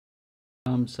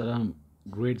Salam,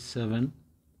 Grade7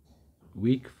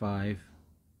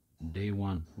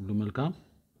 Week5Day1 ሁሉ መልካም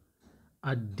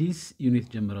አዲስ ዩኒት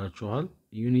ጀምራችኋል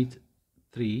ዩኒት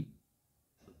 3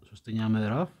 ሶስተኛ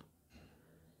ምዕራፍ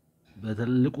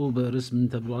በትልቁ በርዕስ ምን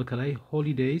ተብሏል ከላይ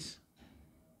ሆሊዴይስ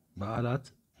በዓላት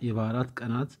የበዓላት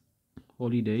ቀናት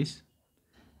ሆሊዴይስ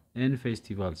ኤንድ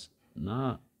ፌስቲቫልስ እና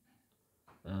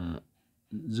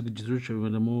ዝግጅቶች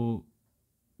ወይ ደግሞ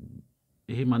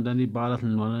ይሄ አንዳንዴ በዓላት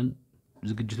እንለዋለን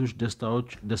ዝግጅቶች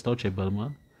ደስታዎች አይባልም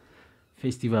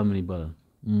ፌስቲቫል ምን ይባላል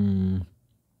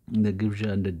እንደ ግብዣ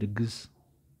እንደ ድግስ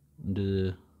እንደ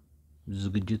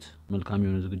ዝግጅት መልካም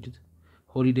የሆነ ዝግጅት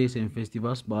ሆሊዴይስ ኤንድ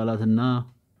ፌስቲቫልስ በዓላትና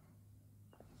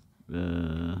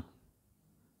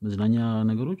መዝናኛ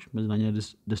ነገሮች መዝናኛ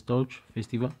ደስታዎች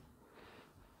ፌስቲቫል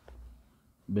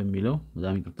በሚለው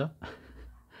በጣም ይቅርታ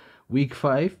week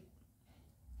 5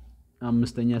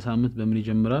 አምስተኛ ሳምንት በምን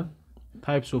ይጀምራል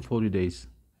types of holidays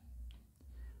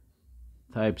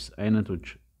types አይነቶች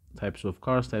types of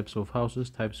cars types of houses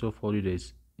types of holidays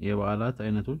የበዓላት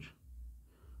አይነቶች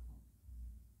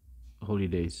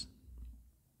holidays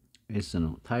እሱ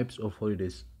ነው types of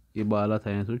holidays የበዓላት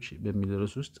አይነቶች በሚል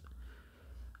ርዕስ ውስጥ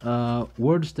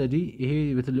word study ይሄ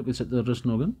በትልቁ የተሰጠ ርዕስ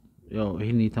ነው ግን ያው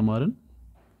ይሄን የተማርን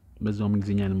በዛውም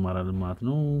እንግሊዝኛ እንማራለን ማለት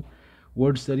ነው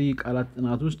word study ቃላት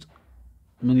ጥናት ውስጥ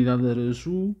ምን ይላል ርዕሱ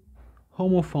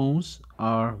homophones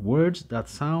are words that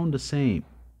sound the same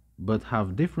but have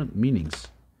different meanings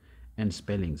and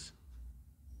spellings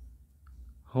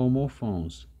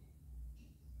homophones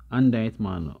አንድ አይነት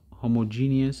ማለት ነው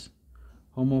homogeneous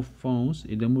homophones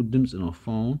ደግሞ ድምጽ ነው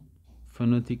phone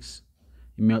phonetics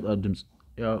የሚያወጣው ድምጽ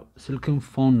ያው ስልክም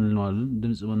phone እንለዋለን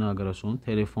ድምጽ በናገረው ሲሆን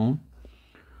ቴሌፎን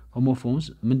homophones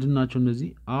ምንድናቸው እነዚህ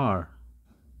are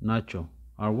ናቸው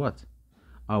are what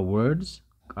are words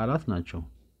ቃላት ናቸው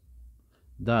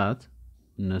that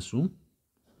እነሱ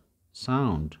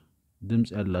sound ድምጽ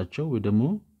ያላቸው ወይ ደግሞ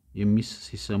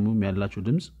ሲሰሙ ያላቸው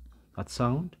ድምጽ that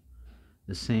sound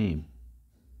the same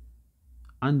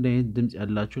አንድ አይነት ድምጽ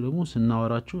ያላቸው ደግሞ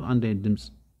ስናወራቸው አንድ አይነት ድምጽ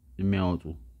የሚያወጡ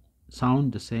sound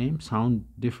the same sound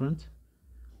different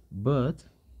but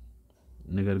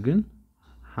ነገር ግን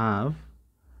have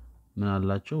ምን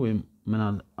አላቸው ወይ ምን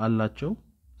አላቸው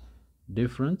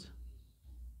different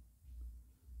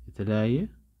የተለያየ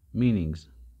meanings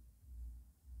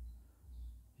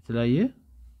የተለያየ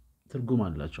ትርጉም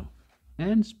አላቸው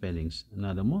and spellings እና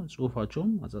ደግሞ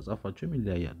ጽሁፋቸውም አጻጻፋቸውም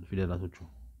ይለያያል ፊደላቶቹ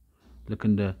ልክ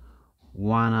እንደ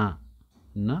ዋና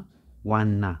እና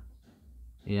ዋና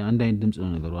አንድ አይነት ድምጽ ነው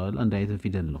ነገሩ አይደል አንድ አይነት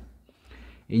ፊደል ነው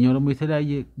የኛው ደግሞ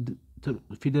የተለያየ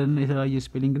ፊደልና የተለያየ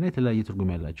ስፔሊንግ እና የተለያየ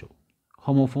ትርጉም ያላቸው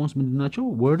homophones ምንድናቸው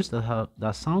words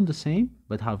that sound the same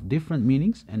but have different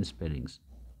meanings and spellings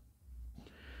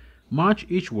match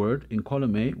each word in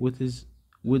column A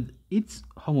with its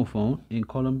homophone in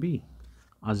column B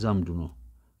አዛምዱ ነው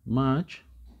match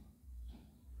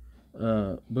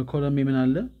በኮለም ምን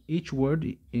አለ each word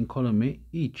in column A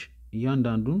each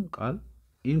እያንዳንዱን ቃል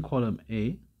in column A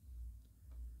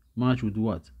match with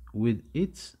what with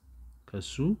its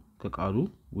ከሱ ከቃሉ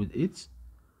with its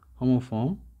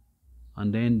homophone and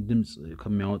then ድምጽ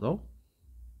ከሚያወጣው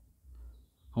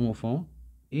homophone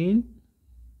in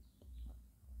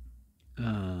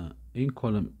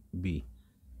column B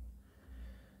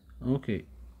okay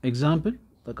example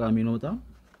ጠቃሚ ነው በጣም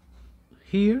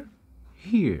here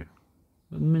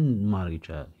ምን ማድረግ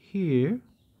ይቻላል here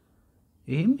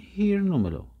ይሄም here ነው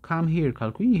ማለት come here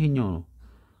ካልኩኝ ይሄኛው ነው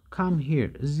come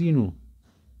here እዚህ ነው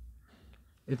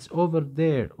it's over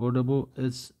there or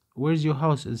it's where's your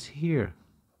house is here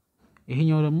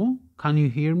ይሄኛው ደግሞ can you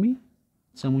hear me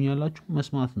ሰሙኛላችሁ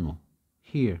መስማት ነው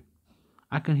here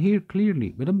I can hear clearly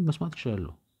በደንብ መስማት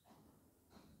ይችላልው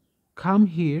come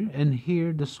here and hear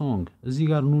the song እዚህ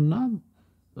ጋር ኑና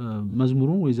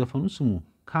መዝሙሩን ወይ ዘፈኑን ስሙ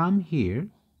come here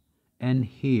and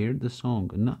hear the song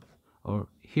እና or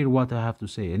hear what I have to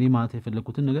say እኔ ማለት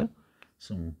የፈለኩትን ነገር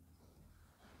ስሙ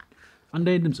አንድ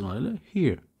አይነት ድምጽ ነው አይደል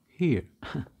here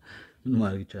ምን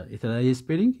ማለት ይችላል የተለያየ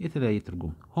ስፔሊንግ የተለያየ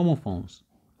ትርጉም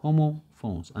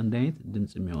homophones አንድ አይነት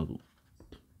ድምጽ የሚያወጡ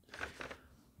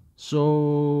so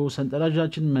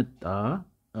ሰንጠረዣችን መጣ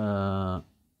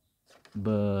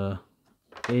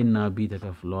በA እና B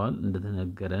ተከፍለዋል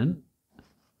እንደተነገረን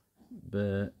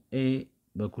በA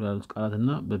በኩል ያሉት ቃላትና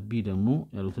በB ደግሞ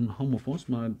ያሉትን homophones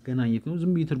ማገናኘት ነው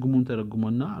ዝም ትርጉሙን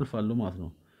ተረጉመና አልፋለሁ ማለት ነው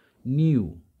new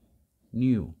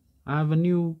I have a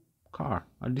new car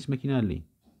አዲስ መኪና አለኝ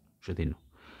ሸቴ ነው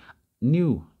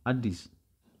new አዲስ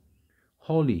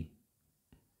holy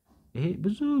ይሄ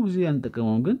ብዙ ጊዜ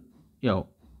አንጠቀመው ግን ያው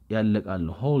ያለቃል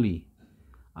ነው holy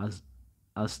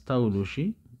አስታውሉ እሺ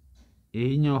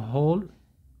ይሄኛው whole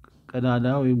ቀዳዳ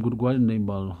ወይም ጉድጓድ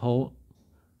እንደሚባል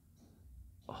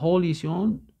ሆሊ ሲሆን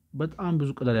በጣም ብዙ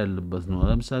ቀዳዳ ያለበት ነው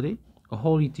ለምሳሌ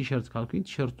ሆሊ ቲሸርት ካልኩኝ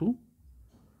ቲሸርቱ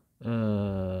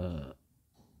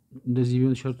እንደዚህ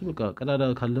ቢሆን ቲሸርቱ በቃ ቀዳዳ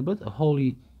ካለበት ሆሊ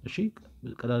እሺ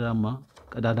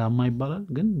ቀዳዳማ ይባላል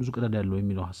ግን ብዙ ቀዳዳ ያለው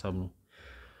የሚለው ሐሳብ ነው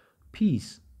ፒስ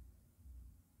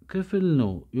ክፍል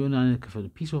ነው የሆነ አይነት ክፍል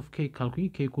piece of cake ካልኩኝ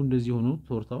ኬኩ እንደዚህ ሆኖ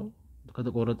ቶርታው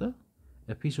ከተቆረጠ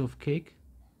a piece of cake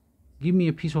give me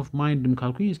a piece of mind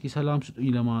ካልኩኝ እስኪ ሰላም ስጡኝ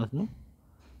ለማለት ነው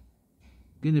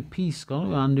ግን ፒስ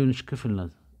ካሉ አንድ የሆነች ክፍል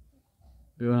ናት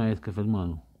የሆነ አይነት ክፍል ማለት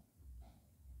ነው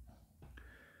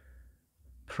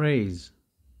praise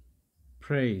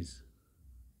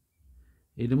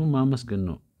ይሄ ደግሞ ማመስገን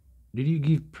ነው did you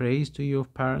give praise to your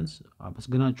parents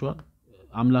አመስግናችኋል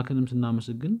አምላክንም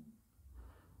ስናመሰግን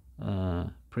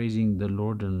praising the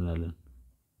Lord እንላለን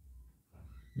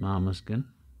ማመስገን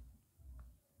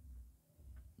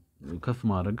ከፍ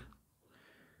ማድረግ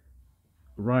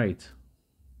right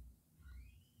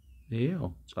ይሄው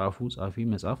ጻፊ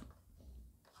መጻፍ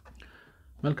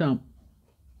መልካም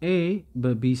A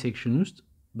በB ሴክሽን ውስጥ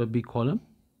በB ኮለም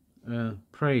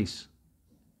praise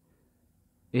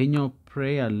ይሄኛው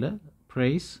pray አለ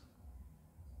praise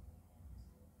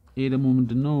ይሄ ደግሞ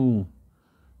ምንድነው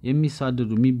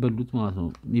የሚሳደዱ የሚበሉት ማለት ነው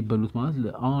የሚበሉት ማለት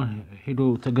አሁን ሄዶ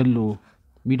ተገሎ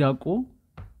ሚዳቆ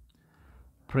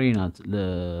pray ናት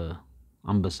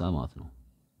ለአንበሳ ማለት ነው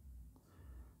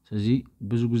ስለዚህ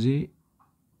ብዙ ጊዜ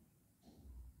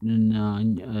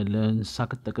ለእንስሳ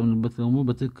ከተጠቀምንበት ደግሞ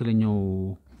በትክክለኛው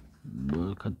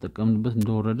ከተጠቀምንበት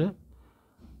እንደወረደ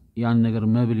ያን ነገር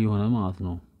መብል የሆነ ማለት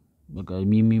ነው በቃ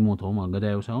የሚሞተው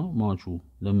ገዳዩ ሳይሆን ማቹ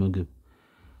ለምግብ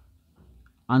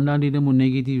አንዳንዴ ደግሞ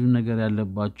ኔጌቲቭ ነገር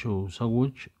ያለባቸው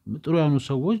ሰዎች ጥሩ ያኑ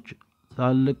ሰዎች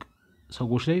ታልቅ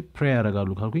ሰዎች ላይ ፕሬይ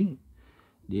ያደርጋሉ ካልኩኝ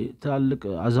ታልቅ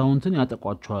አዛውንትን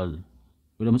ያጠቋቸዋል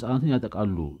ወደ መጻናትን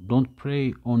ያጠቃሉ don't pray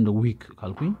on the weak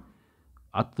ካልኩኝ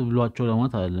አትብሏቸው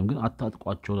ለማለት አይደለም ግን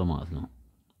አታጥቋቸው ለማለት ነው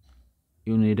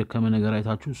የሆነ የደከመ ነገር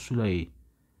አይታችሁ እሱ ላይ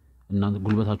እናንተ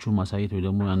ጉልበታችሁን ማሳየት ወይ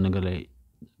ደግሞ ያን ነገር ላይ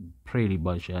ፕሬይ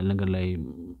ሊባል ይችላል ነገር ላይ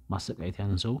ማሰቃየት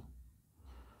ያን ሰው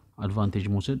አድቫንቴጅ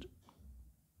መውሰድ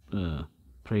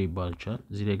ፕሬይ ይባል ይችላል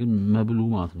እዚህ ላይ ግን መብሉ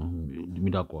ማለት ነው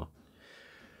ሚዳቋ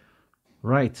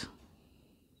ራይት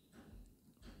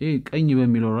ይሄ ቀኝ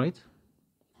በሚለው ራይት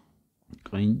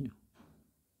ቀኝ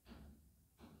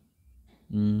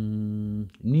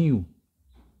ኒው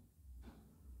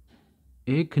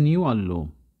ይሄ ከኒው አለው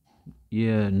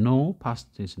የኖ ፓስት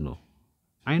ቴንስ ነው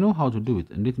I know how to do it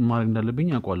እንዴት ማድረግ እንዳለብኝ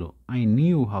አውቃለሁ I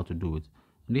knew how to do it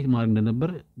እንዴት ማድረግ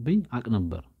እንደነበረብኝ አውቅ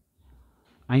ነበር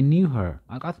I knew her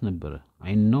አውቃት ነበር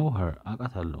I know her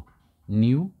አውቃታለሁ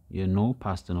knew የኖ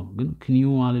ፓስት ነው ግን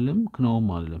knew አልልም knowም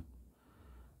አልልም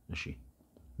እሺ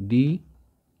ዲ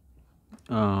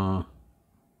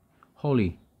holy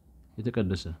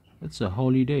የተቀደሰ it's a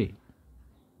holy day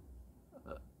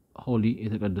holy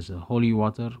የተቀደሰ holy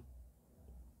water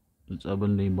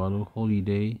ጸበል ላይ ባለው holy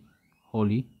day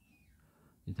holy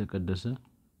የተቀደሰ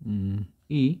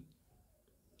e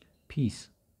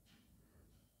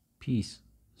peace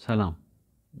ሰላም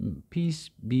peace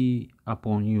be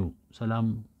upon you ሰላም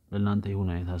ለእናንተ ይሁን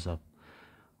አይነት ሐሳብ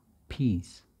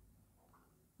peace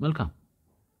መልካም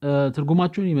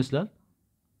ትርጉማችሁን ይመስላል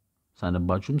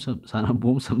ሳነባችሁም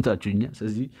ሳናቦም ሰምታችሁኛል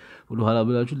ስለዚህ ወደ ኋላ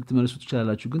ብላችሁ ልትመልሱ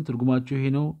ትችላላችሁ ግን ትርጉማችሁ ይሄ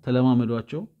ነው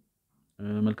ተለማመዷቸው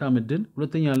መልካም እድል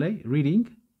ሁለተኛ ላይ ሪዲንግ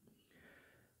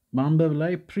ማንበብ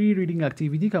ላይ ፕሪ ሪዲንግ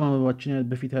አክቲቪቲ ከማንበባችን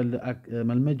በፊት ያለ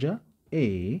መልመጃ A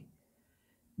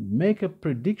make a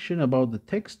prediction about the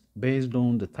text based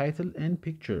on the title and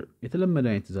picture የተለመደ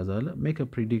አይነት ትእዛዝ አለ make a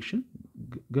prediction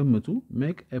ገምቱ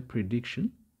make a prediction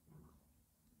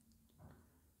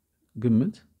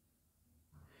ግምት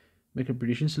make a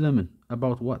prediction ስለምን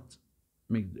about what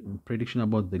make a prediction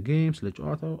about the game ስለ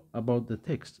ጨዋታው about the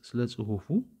text ስለ ጽሁፉ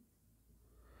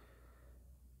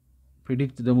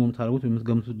predict ደግሞ የምታደርጉት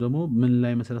የምትገምቱት ደግሞ ምን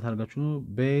ላይ መሰረት አድርጋችሁ ነው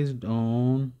based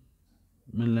on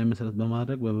ምን ላይ መሰረት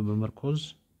በማድረግ በመርኮዝ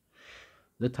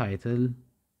the title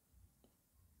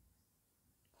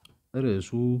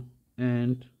ርዕሱ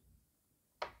and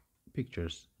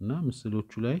pictures እና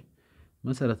ምስሎቹ ላይ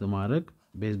መሰረት ማድረግ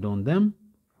based on them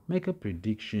make a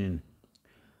prediction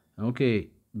okay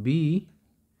B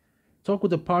talk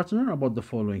with a partner about the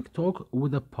following talk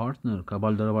with a partner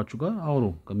ከባልደረባችሁ ጋር አውሩ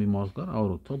ከሚማሩት ጋር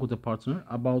አውሩ talk with a partner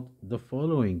about the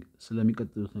following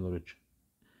ስለሚቀጥሉት ነገሮች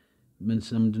ምን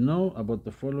ምንድነው about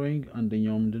the following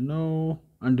አንደኛው ምንድነው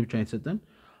አንድ ብቻ የተሰጠን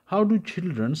how do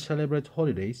children celebrate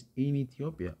holidays in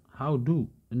Ethiopia how do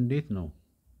እንዴት ነው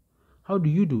how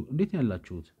do you do እንዴት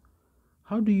ያላችሁት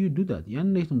how do you do that ያን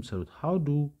እንዴት ነው የምትሰሩት how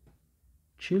do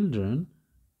children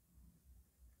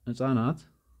ህፃናት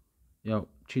ያው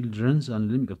children's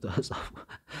አንልም ይቅርታ ጻፍ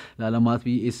ለዓለማት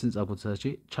ቢኤስን ጻፉት ሰጪ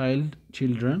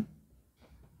children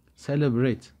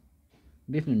celebrate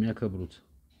እንዴት ነው የሚያከብሩት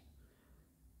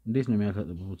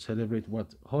celebrate what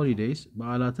holidays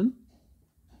በዓላትን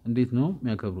እንዴት ነው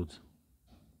የሚያከብሩት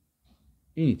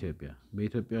in Ethiopia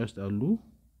በኢትዮጵያ ውስጥ ያሉ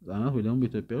ህፃናት ወይ ደግሞ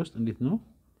በኢትዮጵያ ውስጥ እንዴት ነው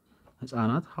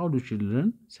ህፃናት how do children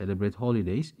celebrate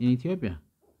holidays in Ethiopia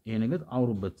ይሄ ነገር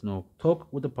አውሩበት ነው talk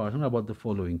with the partner about the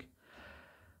following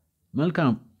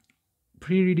መልካም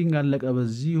pre-reading አለቀ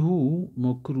በዚሁ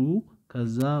ሞክሩ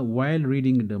ከዛ while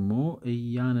reading ደግሞ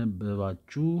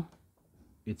እያነበባችሁ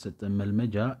የተሰጠ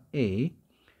መልመጃ a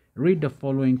read the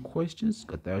following questions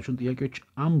ቀጣዮቹን ጥያቄዎች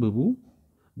አንብቡ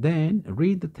then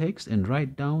read the text and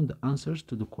write down the answers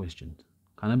to the questions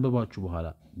ካነበባችሁ በኋላ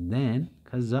then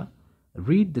ከዛ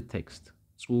read the text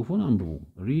ጽሁፉን አንብቡ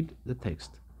read the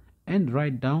text and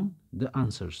write down the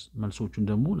answers መልሶቹን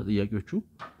ደግሞ ለጥያቄዎቹ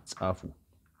ጻፉ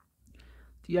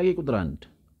ጥያቄ ቁጥር 1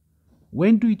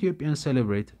 when do Ethiopians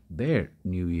celebrate their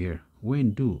new year when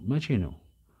do መቼ ነው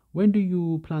when do you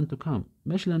plan to come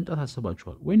መቼ ለመምጣት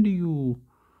አስባችኋል when do you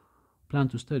plan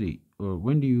to study or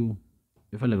when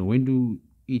do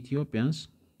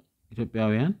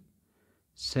ኢትዮጵያውያን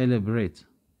celebrate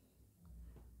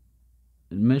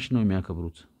መቼ ነው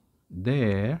የሚያከብሩት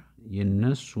their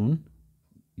የነሱን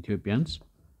Ethiopians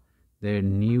their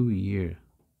new year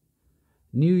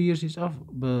ሲጻፍ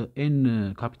በኤን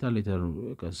ካፒታል ሌተር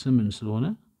ስምን ስለሆነ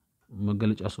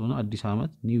መገለጫ ስለሆነ አዲስ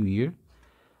ዓመት new year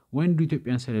when do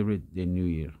Ethiopians celebrate their new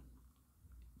year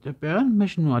ኢትዮጵያውያን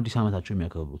መቼ ነው አዲስ ዓመታቸው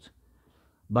የሚያከብሩት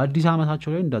በአዲስ ዓመታቸው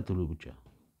ላይ እንዳትሉ ብቻ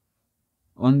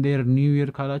on their new year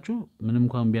ካላችሁ ምንም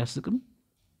እንኳን ቢያስቅም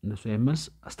እንደሱ አይመልስ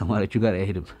አስተማሪዎቹ ጋር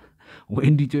አይሄድም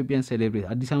when do Ethiopians celebrate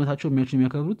አዲስ ዓመታቸው መቼ ነው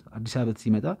የሚያከብሩት አዲስ ዓመት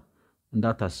ሲመጣ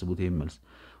እንዳታስቡት ይመልስ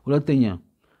ሁለተኛ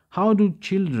how do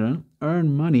children earn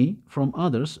money from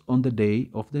others on the day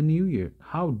of the new year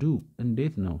how do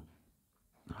እንዴት ነው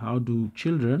how do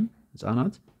children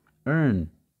ህፃናት earn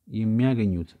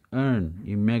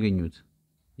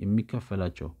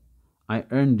የሚከፈላቸው I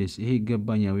earn this ይሄ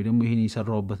ይገባኛል ወይ ደግሞ ይሄን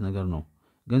የሰራውበት ነገር ነው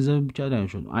ገንዘብ ብቻ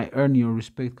አይደለም I earn your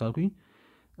respect ካልኩኝ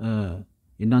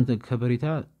እናንተ ከበሬታ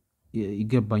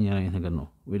ይገባኛል አይነት ነገር ነው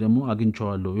ወይ ደግሞ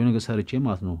አግኝቻለሁ የሆነ ነገር ሰርቼ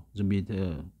ማለት ነው ዝም ብዬ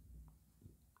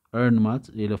earn ማለት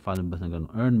የለፋንበት ነገር ነው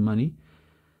earn money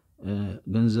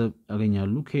ገንዘብ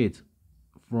ያገኛሉ ከየት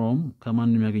from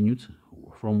ከማን የሚያገኙት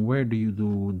from where do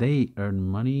they earn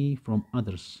money from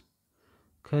others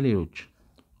ከሌሎች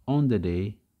on the day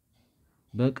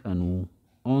በቀኑ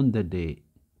on the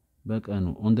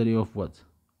day of what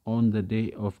on the day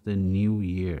of the new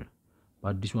year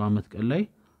በአዲሱ ዓመት ቀን ላይ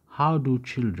how do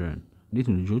children እንዴት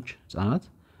ነው ልጆች ህፃናት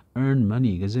earn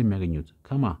money ገንዘብ የሚያገኙት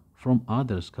ከማ from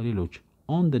others ከሌሎች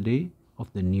on the day of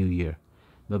the new year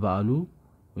በበዓሉ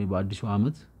ወይ በአዲሱ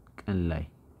ዓመት ቀን ላይ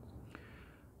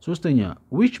ሶስተኛ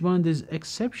which month is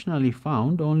exceptionally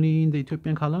found only in the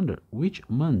Ethiopian calendar which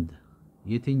month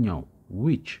የትኛው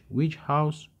which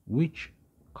house which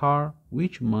car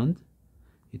which month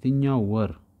የትኛው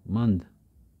ወር month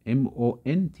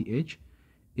month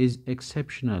is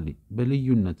exceptionally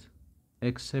በልዩነት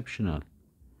exceptional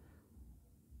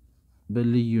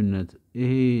በልዩነት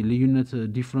ይሄ ልዩነት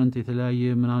different የተለያየ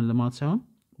ምናምን ለማለት ሳይሆን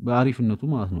በአሪፍነቱ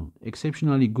ማለት ነው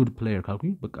exceptionally good player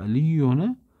ካልኩኝ በቃ ልዩ የሆነ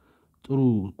ጥሩ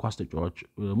ኳስ ተጫዋች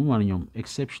ደግሞ ማንኛውም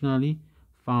exceptionally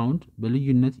found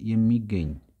በልዩነት የሚገኝ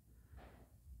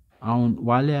አሁን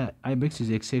ዋሊያ ibex is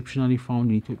exceptionally found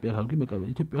in Ethiopia ካልኩኝ በቃ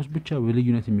ኢትዮጵያ ውስጥ ብቻ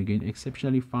በልዩነት የሚገኝ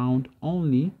exceptionally found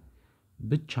only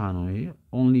ብቻ ነው ይሄ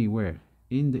only where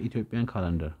in the Ethiopian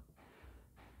calendar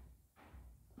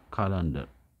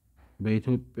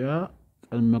በኢትዮጵያ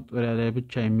ቀን መቁጠሪያ ላይ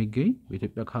ብቻ የሚገኝ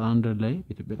በኢትዮጵያ ካላንደር ላይ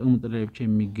በኢትዮጵያ ቀን መቁጠሪያ ላይ ብቻ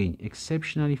የሚገኝ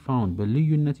exceptionally found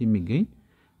በልዩነት የሚገኝ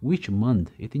which month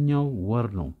የትኛው ወር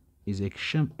ነው is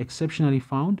exceptionally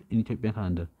found in Ethiopian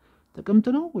calendar ጥቅምት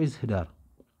ነው ወይስ ህዳር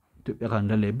ኢትዮጵያ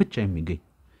ካላንደር ላይ ብቻ የሚገኝ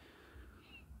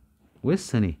ወይስ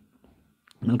ሰኔ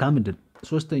መልካም እድል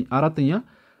አራተኛ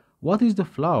what is the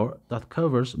flower that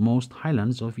covers most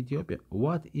highlands of Ethiopia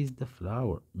what is the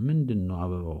flower ምንድነው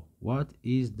አበባው what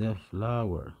is the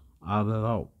flower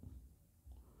አበባው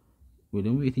ወይ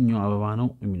ደግሞ የትኛው አበባ ነው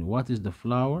what is the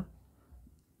flower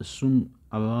እሱም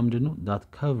አበባ ምንድነው that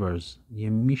covers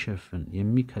የሚሸፍን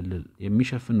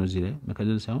ነው እዚህ ላይ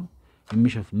መከለል ሳይሆን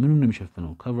የሚሸፍን ምኑን ነው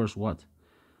የሚሸፍነው covers what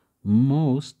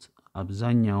most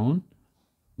አብዛኛውን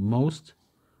most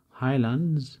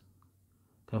highlands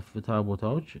ከፍታ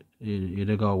ቦታዎች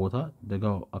የደጋው ቦታ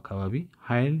ደጋው አካባቢ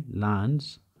highlands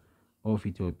of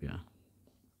Ethiopia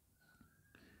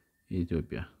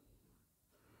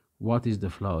what is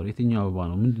the flower የትኛው አበባ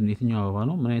ነው ምንድነው የትኛው አበባ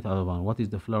ነው ምን አይነት አበባ ነው what is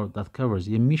the flower that covers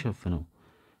የሚሸፍነው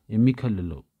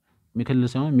የሚከልለው የሚከልል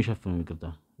ሳይሆን የሚሸፍነው ይቅርታ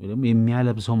ወይ ደግሞ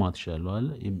የሚያለብሰው ማለት ይችላል አይደል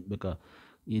በቃ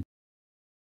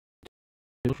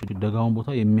ደጋውን ቦታ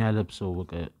የሚያለብሰው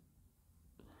በቃ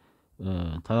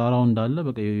ተራራው እንዳለ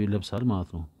በቃ ይለብሳል ማለት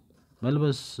ነው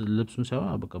መልበስ ልብሱን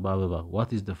ሳይሆን በቃ በአበባ what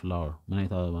is the flower ምን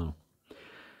አይነት አበባ ነው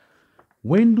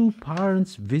when do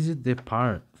parents visit their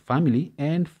family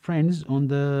and friends on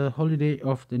the holiday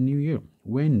of the new year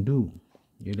when do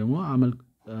ይሄ ደግሞ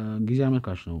ጊዜ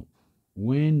አመልካች ነው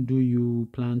when do you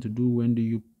plan to do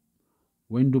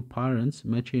when do parents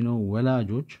መቼ ነው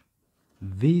ወላጆች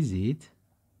visit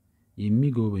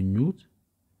የሚጎበኙት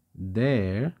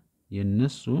their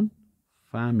የነሱን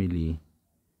family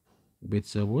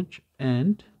ቤተሰቦች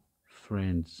and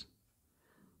friends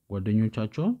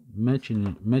ጓደኞቻቸው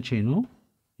መቼ ነው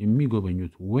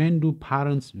የሚጎበኙት when do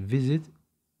parents visit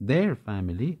their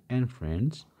family and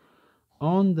friends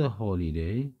on the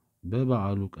holiday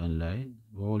በበዓሉ ቀን ላይ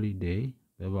holiday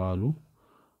በበዓሉ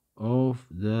of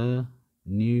the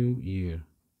new year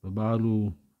በበዓሉ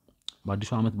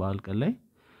በአዲሱ ዓመት በዓል ቀን ላይ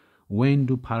when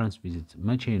do parents visit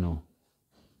መቼ ነው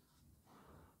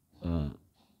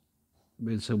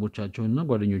ቤተሰቦቻቸውንና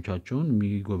ጓደኞቻቸውን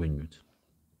የሚጎበኙት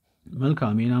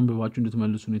መልካም ይሄን አንብባችሁ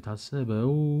እንድትመልሱ ነው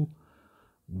የታሰበው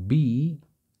B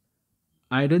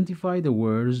identify the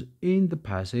words in the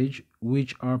passage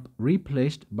which are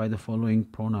replaced by the following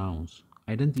pronouns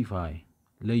identify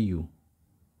ለዩ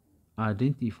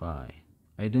identify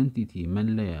identity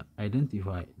መለያ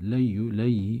identify ለዩ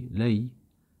ለይ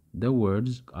the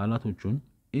words ቃላቶቹን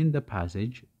in the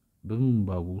passage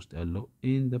በምንባቡ ውስጥ ያለው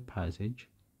in the passage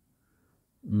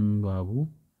ምንባቡ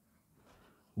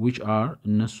which are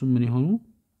እነሱም ምን ይሆኑ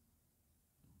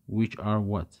which are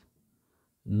what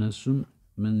እነሱም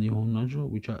ምን ይሆኑ ናቸው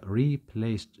which are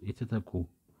replaced የተተኩ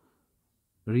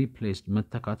replaced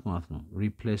መተካት ማለት ነው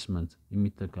replacement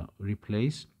የሚተካ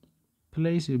replace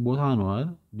place ቦታ ነው አይደል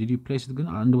did you place it ግን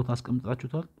አንድ ቦታ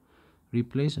አስቀምጣችሁታል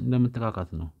replace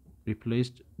እንደመተካካት ነው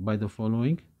replaced by the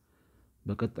following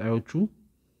በቀጣዮቹ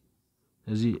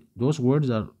ስለዚህ those words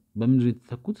are በምንድን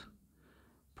የተተኩት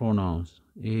pronouns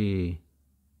ይሄ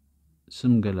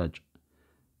ስም ገላጭ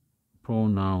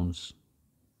pronouns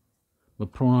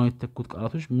በpronoun የተተኩት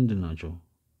ቃላቶች ምንድን ናቸው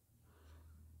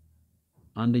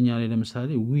አንደኛ ላይ ለምሳሌ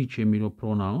which የሚለው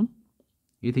pronoun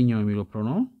የትኛው የሚለው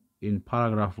pronoun in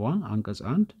paragraph 1 አንቀጽ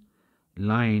 1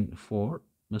 line 4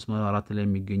 መስመር 4 ላይ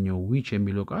የሚገኘው which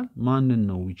የሚለው ቃል ማንን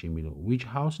ነው which የሚለው which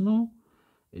house ነው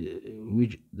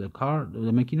which the car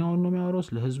ለመኪናው ነው የሚያወራው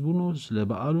ስለ ህዝቡ ነው ስለ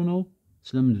በዓሉ ነው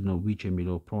ስለምንድን ነው which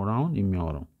የሚለው pronoun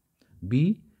የሚያወራው b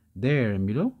there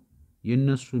የሚለው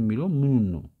የነሱ የሚለው ምኑን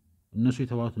ነው እነሱ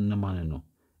የተባሉት እነማን ነው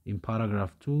in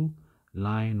paragraph 2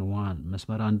 line 1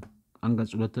 መስመር 1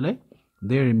 አንቀጽ 2 ላይ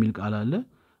there የሚል ቃል አለ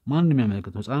ማንንም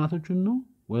የሚያመለክተው ህፃናቶችን ነው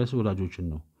ወይስ ወላጆችን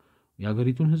ነው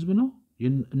የሀገሪቱን ህዝብ ነው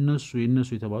የነሱ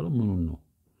የተባለው ምኑን ነው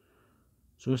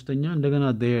ሶስተኛ እንደገና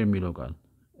there የሚለው ቃል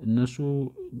እነሱ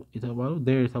የተባለው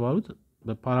there የተባሉት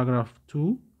በፓራግራፍ 2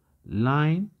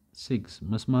 line 6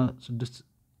 መስመር 6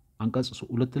 አንቀጽ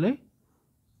 2 ላይ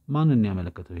ማንንም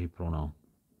ያመለክተው ይሄ pronoun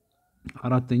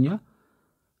አራተኛ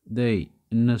they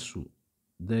እነሱ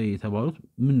they የተባሉት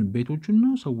ምን ቤቶችን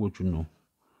ነው ሰዎችን ነው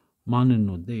ማንን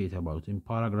ነው they የተባሉት in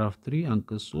paragraph 3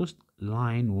 አንቀጽ 3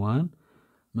 line 1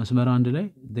 መስመር 1 ላይ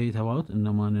they የተባሉት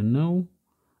እነማንን ነው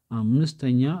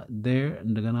አምስተኛ there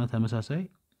እንደገና ተመሳሳይ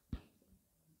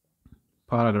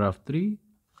paragraph 3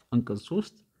 አንቀጽ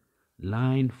 3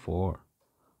 line 4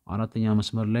 አራተኛ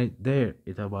መስመር ላይ there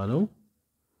የተባለው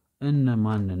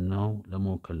እነማንን ነው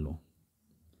ለመወከል ነው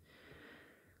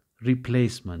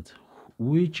replacement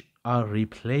which are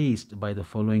replaced by the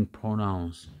following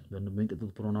pronouns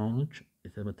በሚቀጥሉት ፕሮናውኖች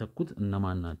የተተኩት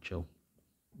እነማን ናቸው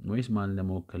ወይስ ማን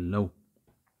ለመወከል ነው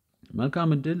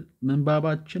መልካም እድል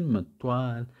መንባባችን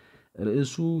መጥቷል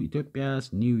ርዕሱ ኢትዮጵያስ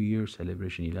ኒው ይር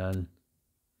ሴሌብሬሽን ይላል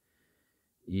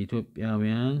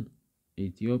ኢትዮጵያውያን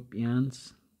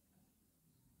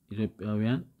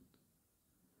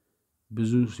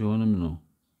ብዙ ሲሆንም ነው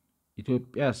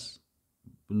ኢትዮጵያስ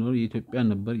ብኖር የኢትዮጵያ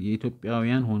ነበር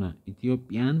የኢትዮጵያውያን ሆነ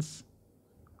ኢትዮጵያንስ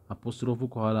አፖስትሮፉ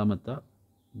ከኋላ መጣ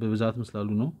በብዛት መስላሉ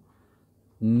ነው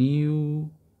ኒው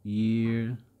ይር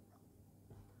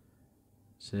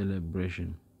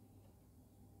ሴሌብሬሽን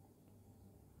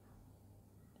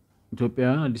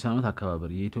ኢትዮጵያውያን አዲስ ዓመት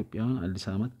አከባበር የኢትዮጵያውያን አዲስ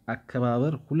ዓመት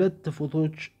አከባበር ሁለት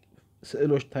ፎቶዎች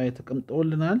ስዕሎች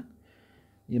ተቀምጠውልናል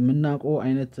የምናውቀው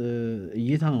አይነት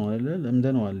እይታ ነው አይደል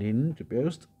ለምደነዋል ይሄን ኢትዮጵያ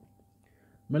ውስጥ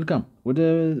መልካም ወደ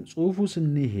ጽሁፉ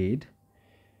ስንሄድ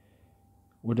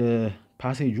ወደ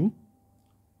ፓሴጁ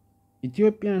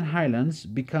Ethiopian highlands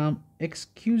become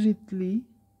exquisitely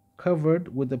covered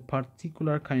with a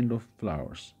particular kind of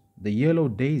flowers, the yellow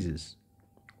daisies,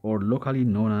 or locally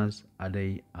known as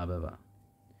Adey Abeba.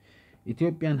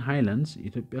 Ethiopian highlands,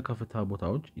 Ethiopia ከፍታ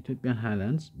ቦታዎች, Ethiopian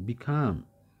highlands become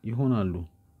ይሆናሉ.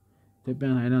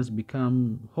 Ethiopian highlands become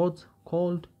hot,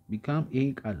 cold, become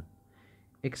ቃል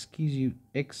exquisite,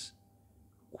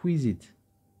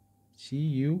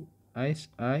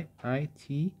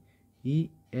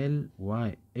 CUISIITELY,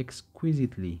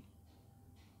 exquisitely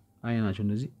አይናቸው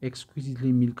እንደዚህ exquisitely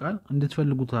የሚል ቃል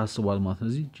እንድትፈልጉት ታስቧል ማለት ነው።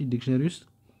 እዚህ ዲክሽነሪ ውስጥ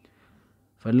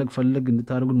ፈለግ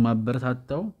እንድታደርጉት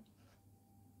ማበረታታው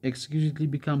exquisitely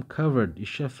become covered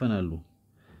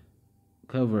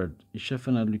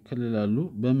ይሸፈናሉ ይከለላሉ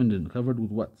በምንድን covered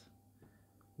with what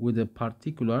with a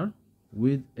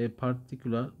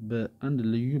particular በአንድ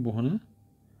ልዩ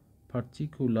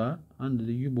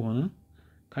በሆነ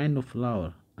kind of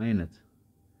flower አይነት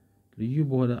ልዩ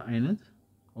በሆነ አይነት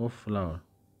of flower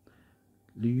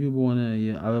ልዩ በሆነ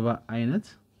የአበባ አይነት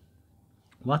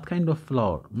what kind of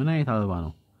flower ምን አይነት አበባ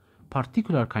ነው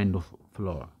particular kind of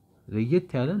flower ለየት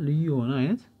ያለ ልዩ የሆነ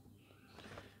አይነት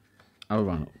አበባ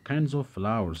ነው kinds of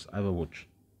flowers አበቦች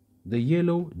the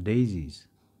yellow daisies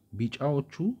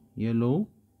ቢጫዎቹ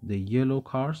the yellow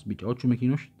cars ቢጫዎቹ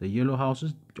መኪኖች the yellow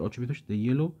houses ቢጫዎቹ ቤቶች the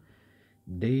yellow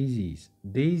daisies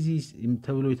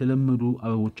ተብሎ የተለመዱ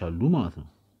አበቦች አሉ ማለት ነው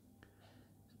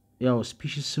ያው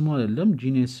ስፒሺስ ስሙ አይደለም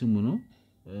ጂነስ ስሙ ነው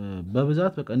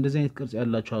በብዛት በቃ እንደዚህ አይነት ቅርጽ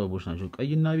ያላቸው አበቦች ናቸው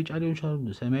ቀይና ቢጫ ሊሆን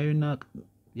ይችላሉ ሰማያዊና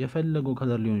የፈለገው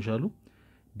ከለር ሊሆን ይችላሉ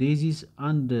daisies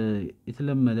አንድ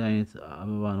የተለመደ አይነት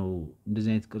አበባ ነው እንደዚህ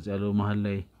አይነት ቅርጽ ያለው መሃል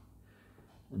ላይ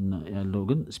እና ያለው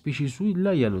ግን ስፒሺሱ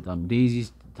ይለያያል በጣም daisies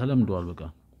ተለምደዋል በቃ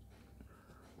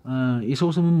የሰው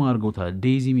ስምም አድርገውታል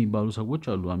ዴዚ የሚባሉ ሰዎች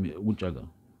አሉ ውጭ ሀገር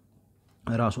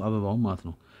ራሱ አበባው ማለት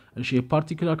ነው እሺ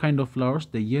particular kind of flowers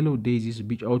the yellow daisies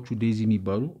ቢጫዎቹ ዴዚ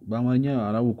የሚባሉ በአማርኛ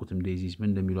አላወቁትም daisies ምን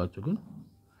እንደሚሏቸው ግን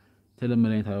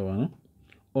ተለመደ አይነት አበባ ነው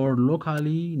or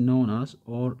locally known as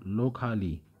or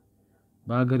locally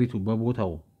በአገሪቱ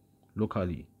በቦታው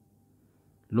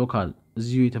local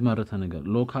እዚሁ የተመረተ ነገር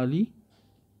locally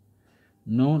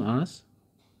known as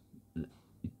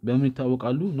በምን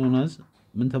ይታወቃሉ known as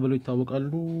ምን ተብለው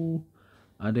ይታወቃሉ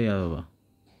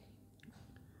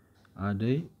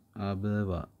አደይ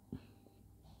አበባ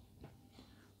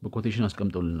በኮቴሽን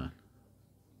አስቀምጠውልናል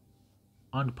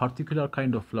አንድ particular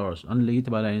kind of flowers አንድ ለየት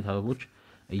ባለ አይነት አበቦች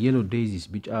yellow daisies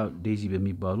ቢጫ ዴዚ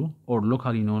በሚባሉ or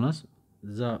locally known as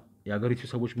እዛ የአገሪቱ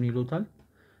ሰዎች ምን ይሉታል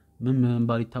ምን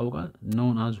ባል ይታወቃል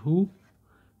known as who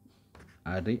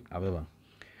አደይ አበባ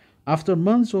after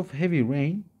months of heavy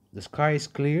rain the sky is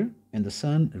clear and the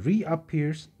sun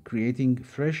reappears creating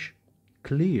fresh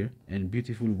clear and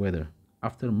beautiful weather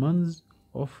after months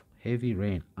of heavy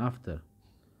rain after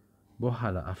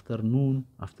በኋላ afternoon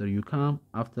after you come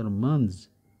after months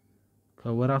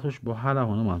ከወራቶች በኋላ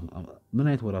ሆነ ማለት ነው ምን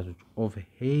አይነት ወራቶች of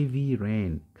heavy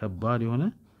rain ከባድ የሆነ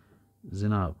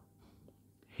ዝናብ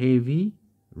heavy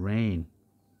rain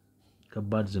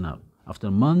ከባድ ዝናብ after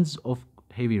months of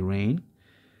heavy rain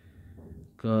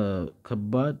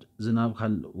ከባድ ዝናብ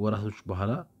ወራቶች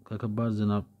በኋላ ከከባድ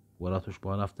ዝናብ ወራቶች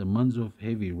በኋላ after months of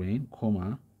heavy rain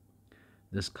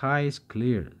the sky is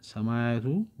clear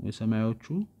ሰማያዎቹ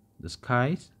the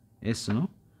skies s ነው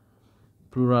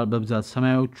plural በብዛት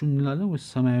ሰማያዎቹ እንላለን ወይ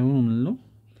ሰማያዊ ነው እንላለን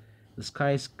the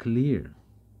sky is clear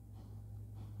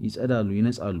ይጸዳሉ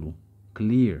ይነጻሉ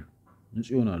clear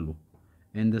ንጹህ ይሆናሉ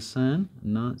and the sun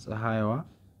እና ፀሐይዋ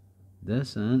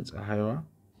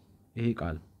ይሄ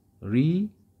ቃል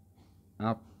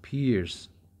reappears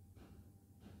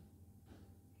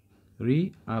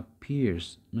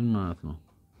ምን ማለት ነው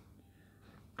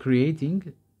creating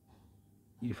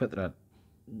ይፈጥራል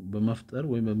በመፍጠር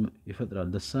ወይ ይፈጥራል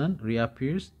the sun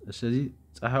reappears ስለዚህ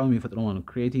ፀሐይው የሚፈጥረው ማለት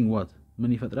creating what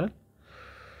ምን ይፈጥራል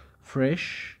fresh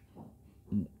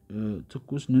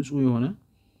ትኩስ ንጹህ የሆነ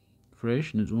fresh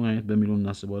ንጹህ አይነት በሚለው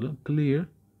እናስባለን clear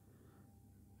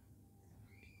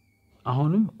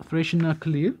አሁንም fresh እና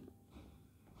clear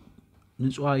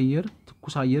ንጹህ አየር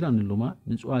ትኩስ አየር አንሉማ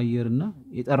ንጹህ አየርና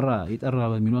የጠራ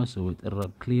በሚለው አስበው የጠራ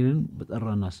clearን በጠራ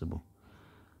እናስበው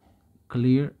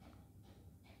clear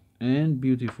and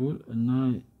beautiful እና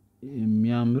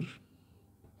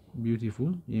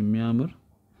የሚያምር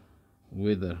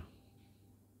weather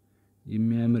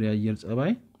የሚያምር የአየር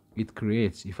ጸባይ it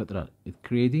creates ይፈጥራል it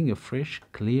creating a fresh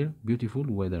clear beautiful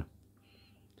weather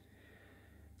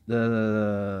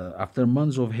after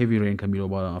months of heavy rain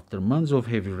after months of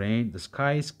heavy rain the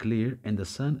sky is clear and the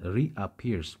sun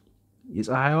reappears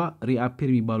የፀሐይዋ reappear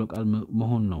የሚባለው ቃል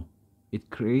መሆን ነው it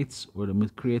creates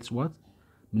what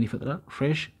ምን ይፈጥራል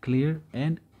fresh clear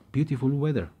and beautiful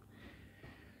weather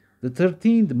The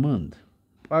 13th month,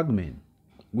 Pagmen,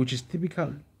 which is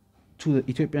typical to the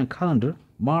Ethiopian calendar,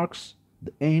 marks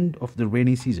the end of the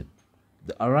rainy season,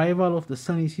 the arrival of the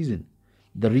sunny season,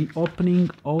 the reopening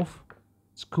of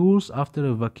schools after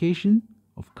a vacation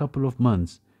of a couple of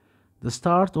months, the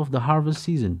start of the harvest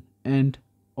season, and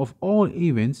of all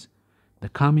events, the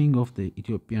coming of the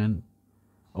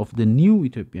new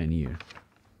Ethiopian year.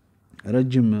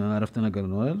 ረጅም አረፍተ ነገር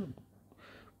ነው አይደል?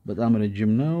 በጣም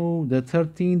ረጅም ነው። the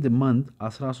 13th month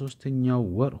 13ኛው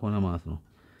ወር ሆነ ማለት ነው።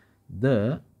 the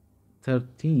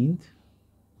 13th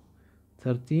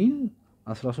 13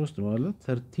 ነው አይደል?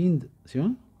 13th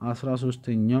ሲሆን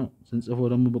 13ኛው ስንጽፈው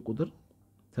ደግሞ በቁጥር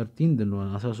 13 እንደሆነ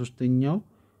 13ኛው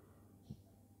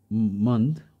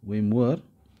month ወይም ወር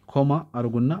ኮማ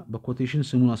አርጉና በኮቴሽን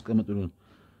ስሙን አስቀምጡልን።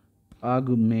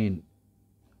 ጳጉሜን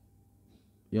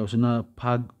ያው ስና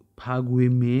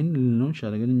ጳጉሜን ነው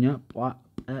ይችላል ግን እኛ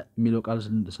የሚለው ቃል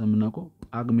ስለምናውቀው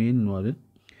ጳጉሜን ነው አይደል?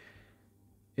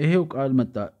 ይሄው ቃል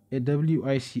መጣ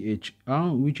WICH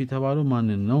አሁን which የተባለው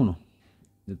ማንን ነው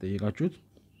ተጠየቃችሁት።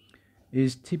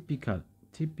 is typical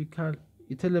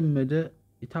የተለመደ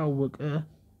የታወቀ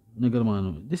ነገር ማለት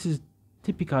ነው። this is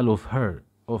typical of her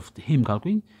of him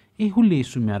ካልኩኝ ይሄ ሁሌ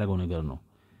እሱ የሚያደርገው ነገር ነው።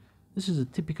 this is a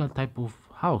typical type of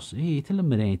house ይሄ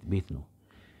የተለመደ አይነት ቤት ነው።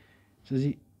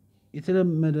 ስለዚህ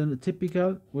የተለመደ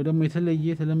typical ወይ ደግሞ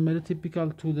የተለመደ typical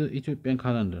to the Ethiopian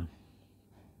calendar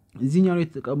እዚህኛው ላይ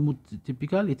የተቀሙት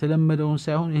typical የተለመደውን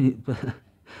ሳይሆን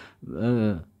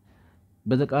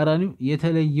በተቃራኒው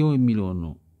የተለየው የሚለው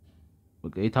ነው።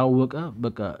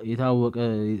 በቃ የታወቀ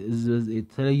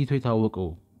ተለይቶ የታወቀው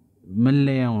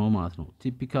መለያው ነው ማለት ነው።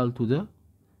 typical to the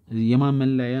የማን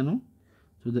መለያ ነው?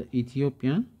 to the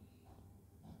Ethiopian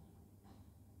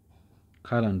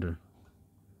calendar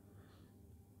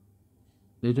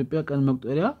ለኢትዮጵያ ቀን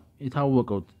መቁጠሪያ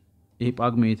የታወቀው ይሄ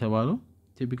ጳጉሜ የተባለው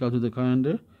typical to the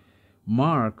calendar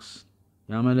marks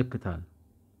ያመለክታል።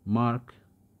 mark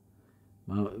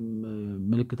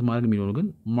ምልክት ማድረግ የሚለው ነው ግን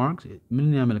marks ምን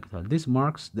ያመለክታል? this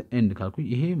marks the end ካልኩኝ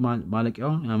ይሄ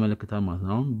ማለቂያውን ያመለክታል ማለት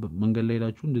ነው። አሁን መንገድ ላይ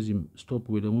ሄዳችሁ እንደዚህ ስቶፕ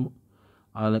ወይ ደግሞ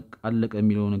አለቀ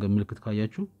የሚለው ነገር ምልክት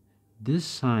ካያችሁ this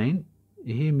sign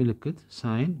ይሄ ምልክት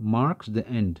sign marks the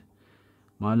end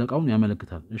ማለቃውን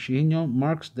ያመለክታል። እሺ ይሄኛው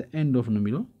marks the end of ነው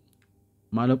የሚለው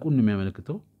ማለቁን ነው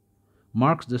የሚያመለክተው።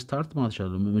 marks the start ማለት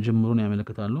ይችላል መጀመሩን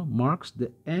ያመለክታል። marks the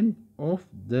end of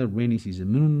the rainy season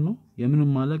ምኑን ነው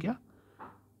የምኑን ማለቂያ?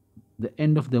 the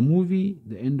end of the movie,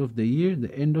 the end of the year,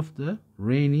 the end of the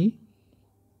rainy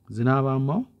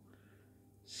ዝናባማው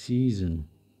season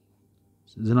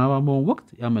ዝናባማው ወቅት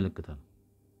ያመለክታል።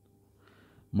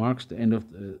 marks the end of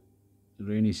the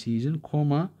rainy season,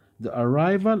 comma the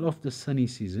arrival of the sunny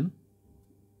season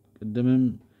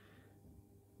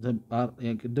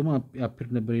ቅድም አፒር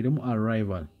ነበር ደግሞ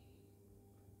arrival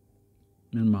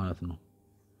ምን ማለት ነው?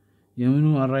 የምኑ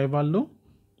arrival ነው?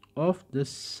 of the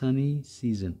sunny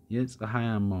season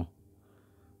የፀሐያማው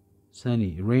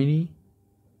sunny rainy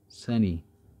sunny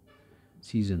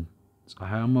season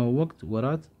ፀሐያማው ወቅት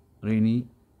ወራት rainy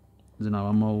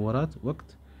ዝናባማው ወራት ወቅት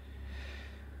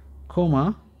comma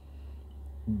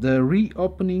the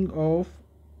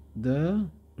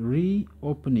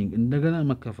reopening እንደገና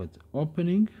መከፈት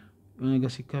opening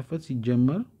ነገር ሲከፈት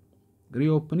ሲጀመር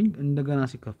reopening እንደገና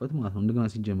ሲከፈት ማለት ነው። እንደገና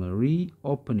ሲጀመር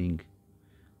reopening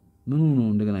ምኑ ነው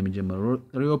እንደገና የሚጀመረው?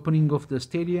 reopening of the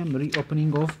stadium,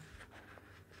 reopening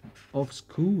of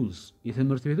schools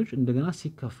የትምህርት ቤቶች እንደገና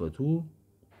ሲከፈቱ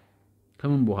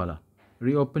ከምን በኋላ?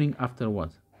 reopening after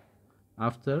what?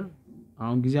 after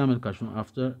አሁን ጊዜ አመልካች ነው።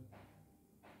 after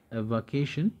a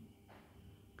vacation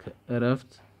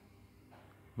ከእረፍት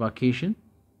vacation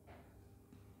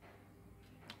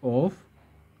of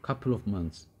couple of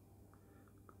months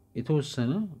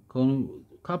የተወሰነ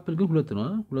couple ግን ሁለት ነው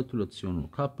ሁለት ሲሆኑ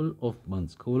couple of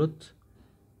months ከሁለት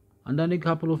አንዳንዴ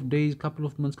couple of days couple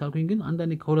of months ካልኩኝ ግን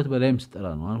አንዳንዴ ከሁለት በላይም ስጠራ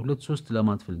ነው። አሁን ሁለት ሶስት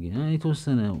ለማለት ፈልጌ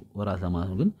የተወሰነ ወራት ለማለት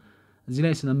ነው። ግን እዚህ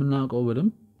ላይ ስለምናውቀው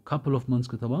በደምብ couple of months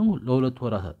ከተባሉ ለሁለት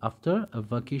ወራት after a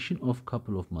vacation of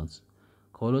couple of months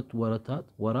ከሁለት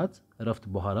ወራት እረፍት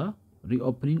በኋላ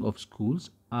reopening of schools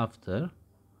after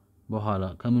በኋላ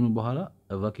ከምኑ በኋላ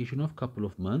a vacation of couple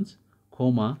of months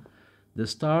comma the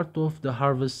start of the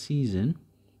harvest season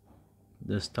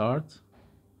the start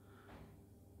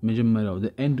መጀመሪያው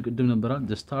the end ቅድም ነበር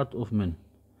the start of men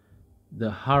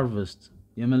the harvest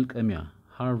የመልቀሚያ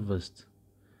harvest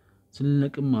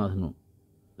ስንለቅም ማለት ነው።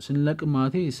 ስንለቅም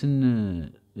ማለት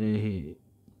ይሄ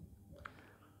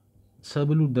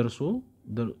ሰብሉ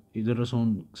የደረሰውን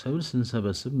ሰብል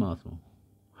ስንሰበስብ ማለት ነው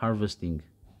harvesting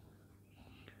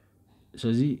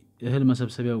ስለዚህ እህል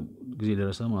መሰብሰቢያው ጊዜ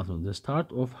ደረሰ ማለት ነው። the start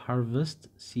of harvest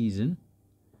season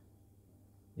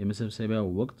የመሰብሰቢያው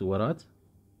ወቅት ወራት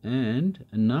and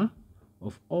እና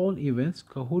of all events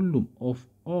ከሁሉም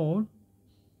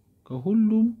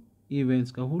events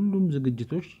ከሁሉም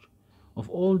ዝግጅቶች of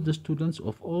all the students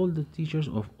of all the teachers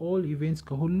of all events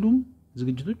ከሁሉም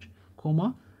ዝግጅቶች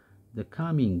the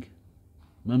coming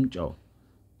መምጫው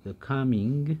the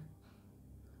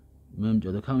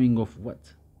coming of what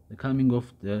the coming of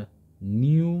the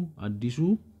new አዲሱ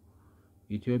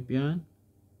Ethiopian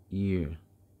year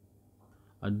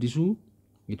አዲሱ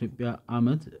የኢትዮጵያ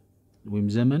ዓመት ወይም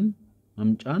ዘመን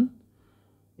መምጫን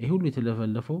ይሄ ሁሉ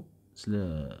የተለፈለፈው ስለ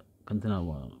ከንተናዋ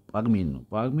ጳግሜን ነው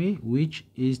ጳግሜ which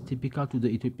is typical to the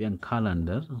Ethiopian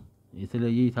calendar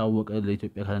የተለየ የታወቀ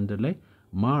ለኢትዮጵያ ካላንደር ላይ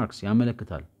marks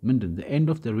ያመለክታል ምንድን the end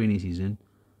of the rainy season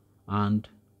and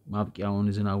ማብቂያውን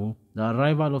ዝናቡ the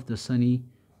arrival of the sunny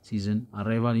season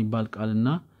arrival ይባል ቃልና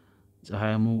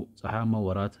ፀሐያማ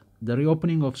ወራት the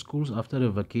reopening of schools after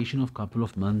a vacation of couple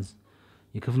of months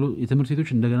የትምህርት ቤቶች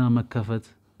እንደገና መከፈት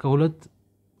ከሁለት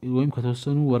ወይም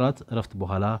ከተወሰኑ ወራት እረፍት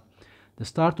በኋላ the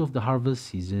start of the harvest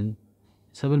season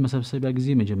ሰብል መሰብሰቢያ ጊዜ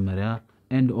መጀመሪያ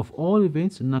end of all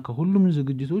events እና ከሁሉም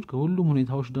ዝግጅቶች ከሁሉም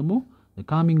ሁኔታዎች ደግሞ the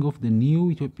coming of the new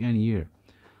Ethiopian year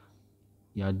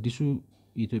የአዲሱ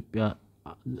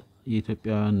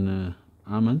የኢትዮጵያን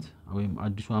ዓመት ወይም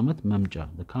አዲሱ ዓመት መምጫ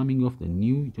the coming of the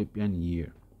new Ethiopian year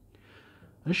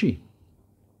እሺ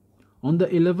on the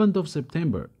 11th of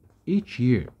September each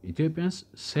year Ethiopians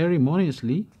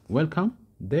ceremoniously welcome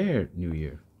their new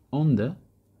year on the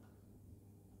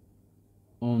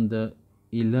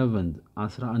 11th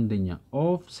 11ኛ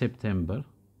of September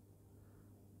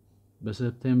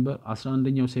በሴፕቴምበር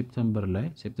 11ኛው ሴፕቴምበር ላይ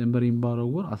ሴፕቴምበር የሚባለው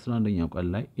ወር 11ኛው ቀን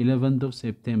ላይ 11th of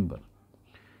September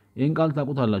ይሄን ቃል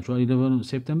ታውቁታላችሁ 11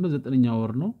 ሴፕቴምበር 9ኛው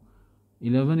ወር ነው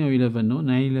 11 ያው 11 ነው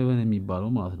 911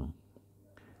 የሚባለው ማለት ነው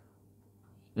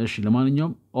እሺ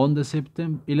ለማንኛውም on the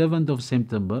 11th of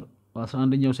September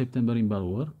 11ኛው ሴፕቴምበር የሚባለው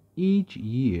ወር each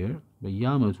year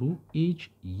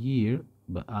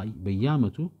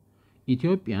በየዓመቱ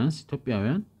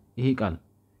ኢትዮጵያውያን ይሄ ቃል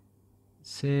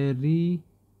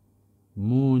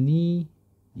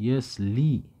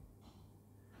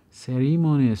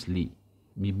ceremoniously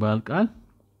የሚባል ቃል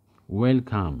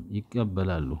welcome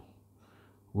ይቀበላሉ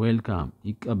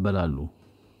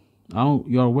አሁን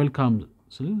you are welcome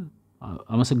ስለ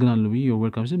አመሰግናለሁ ብዬ you are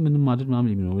welcome ስለ ምንም ማድረግ ምናምን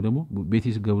የሚለው ወይ ደግሞ ቤቴ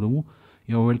ስገቡ ደግሞ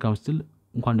you are welcome ስለ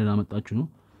እንኳን ደህና መጣችሁ ነው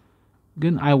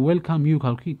ግን I welcome you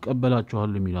ካልኩ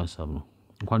ይቀበላችኋል የሚለው ሐሳብ ነው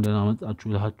እንኳን ደህና መጣችሁ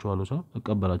እላችኋለሁ ሰው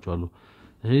እቀበላችኋለሁ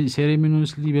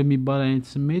ceremoniously በሚባል አይነት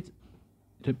ስሜት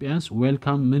ኢትዮጵያንስ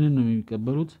welcome ምን ነው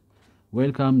የሚቀበሉት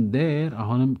welcome there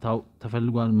አሁንም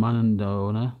ተፈልጓል ማን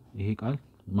እንደሆነ ይሄ ቃል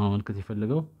ማመልከት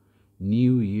የፈለገው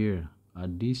new year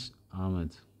አዲስ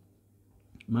ዓመት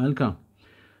መልካም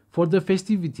for the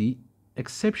festivity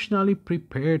exceptionally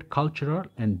prepared cultural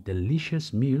and delicious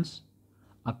meals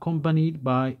accompanied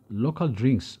by local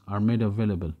drinks are made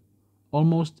available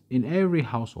almost in every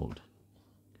household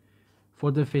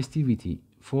for the festivity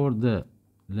for the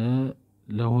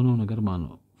ለሆነው ነገር ማለት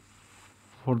ነው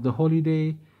for the holiday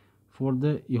for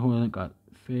the የሆነ ቃል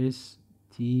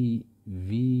festivity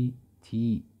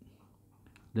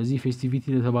ለዚህ festivity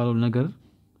ለተባለው ነገር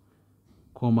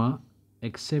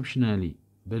exceptionally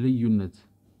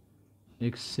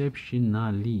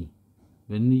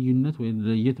በልዩነት ወይ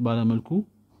ለየት ባለ መልኩ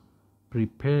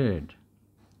prepared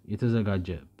የተዘጋጀ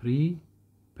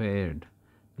prepared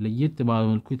ለየት ባለ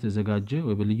መልኩ የተዘጋጀ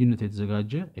ወይ በልዩነት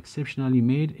የተዘጋጀ exceptionally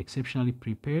made exceptionally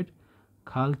prepared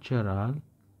cultural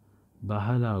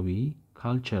ባህላዊ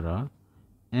cultural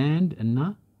and እና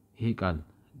ይሄ ቃል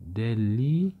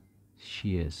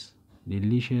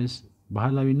delicious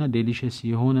ባህላዊና delicious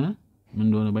የሆነ ምን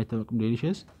እንደሆነ ባይታወቅም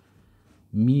delicious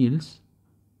meals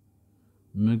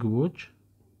ምግቦች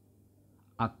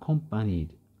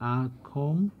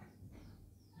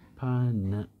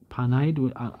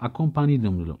accompanied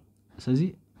ነው የሚለው ስለዚህ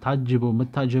ታጅበው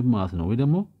መታጀብ ማለት ነው ወይ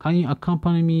ደግሞ can you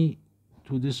accompany me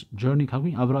to this journey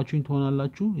ካልኩኝ አብራችሁኝ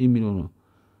ትሆናላችሁ የሚለው ነው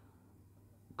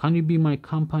can you be my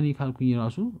company ካልኩኝ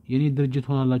ራሱ የኔ ድርጅት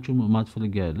ሆናላችሁ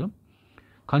ማትፈልግ አይደለም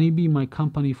can you be my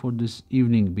company for this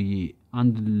evening ብዬ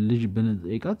አንድ ልጅ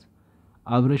በነጠይቃት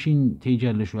አብረሽኝ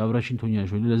ትሄጃለሽ ወይ አብረሽኝ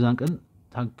ትሆኛለሽ ወይ ለዛን ቀን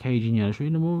ታካሂጂኛለሽ ወይ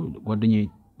ደግሞ ጓደኛዬ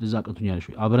ለዛ ቀን ትሆኛለሽ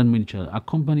ወይ አብረን ምን ይችላል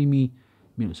accompany me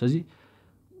የሚለው ስለዚህ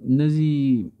እነዚህ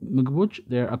ምግቦች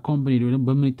they are accompanied ወይ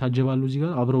በምን ይታጀባሉ እዚህ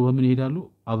ጋር አብረው በምን ይሄዳሉ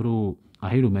አብረው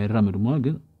አይሄዱም አይራመዱም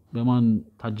ግን በማን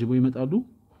ታጅበው ይመጣሉ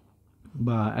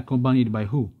by accompanied by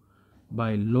who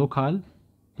by local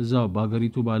እዛው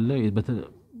በአገሪቱ ባለ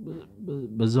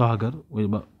በዛው ሀገር ወይ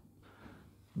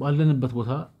ባለንበት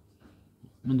ቦታ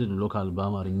ምንድነው ሎካል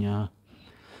በአማርኛ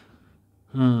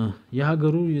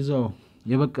የሀገሩ ይዛው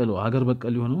የበቀለው ሀገር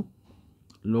በቀል የሆነው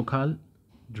local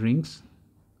drinks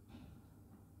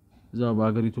እዛ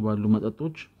በአገሪቱ ባሉ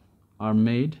መጠጦች are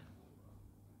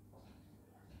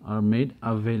made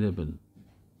available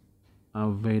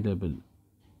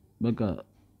በቃ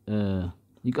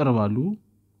ይቀርባሉ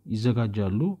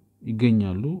ይዘጋጃሉ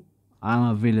ይገኛሉ I'm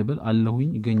available አለሁኝ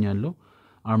ይገኛለሁ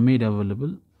are made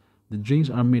available the drinks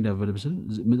are made available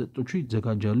መጠጦቹ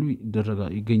ይዘጋጃሉ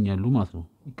ይገኛሉ ማለት ነው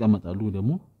ይቀመጣሉ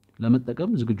ደግሞ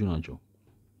ለመጠቀም ዝግጁ ናቸው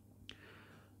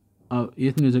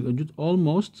የት ነው የዘጋጁት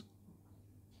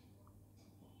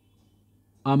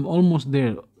I'm almost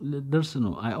there ደርስ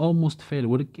ነው I almost failed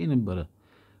ወድቄ ነበር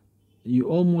you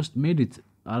almost made it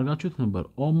አርጋችሁት ነበር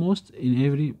almost in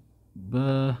every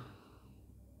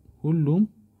በሁሉም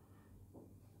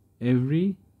every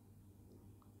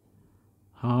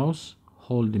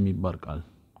household የሚባል ቃል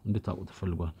እንድታውቁ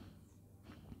ተፈልጓል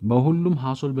በሁሉም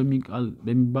household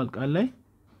በሚባል ቃል ላይ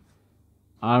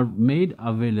are made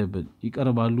available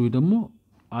ይቀርባሉ ደግሞ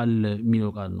አለ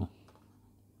የሚለው ቃል ነው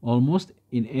almost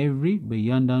in every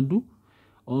በእያንዳንዱ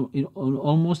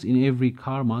almost in every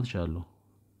car ማለት ይችላል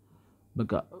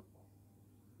በቃ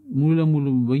ሙሉ ለሙሉ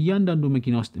በእያንዳንዱ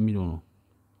መኪና ውስጥ የሚለው ነው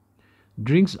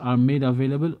drinks are made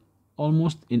available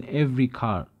almost in every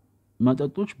car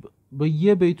መጠጦች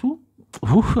በየቤቱ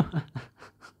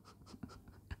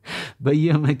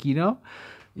በየመኪናው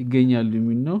ይገኛሉ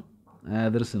የሚል ነው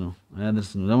አያደርስ ነው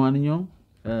ለማንኛውም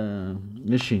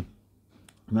እሺ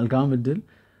መልካም እድል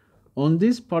On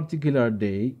this particular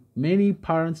day, many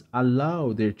parents allow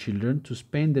their children to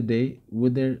spend the day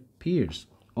with their peers.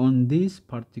 On this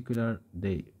particular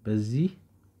day,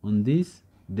 on this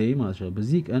day,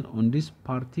 on this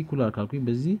particular ካልኩኝ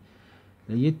በዚህ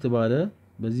ለየት ባለ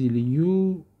በዚህ ልዩ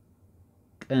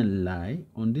ቀን ላይ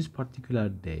on this particular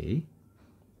day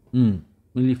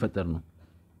ምን ሊፈጠር ነው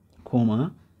ኮማ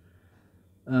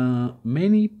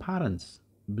many parents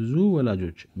ብዙ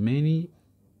ወላጆች many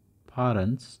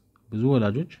parents ብዙ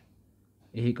ወላጆች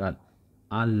ይሄ ቃል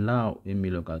allow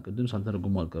የሚለው ቃል ቅድም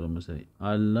ሳልተረጉመው አልቀረም መሰለኝ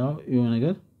allow የሆነ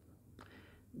ነገር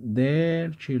their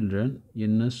children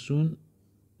የነሱን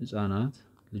ህፃናት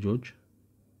ልጆች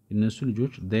የነሱ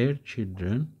ልጆች their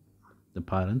children the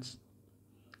parents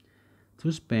to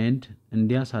spend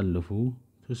እንዲያሳልፉ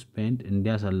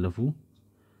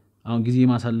አሁን ጊዜ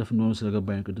ማሳለፍ እንደሆነ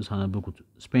ስለገባኝ ቅድም ሳነበኩት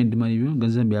spend money ቢሆን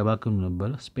ገንዘብ ቢያባክኑ ነበር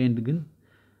spend ግን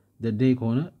the day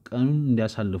ከሆነ ቀኑን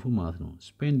እንዲያሳልፉ ማለት ነው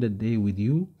spend the day with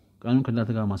you ቀኑን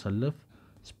ከእናንተ ጋር ማሳለፍ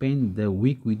spend the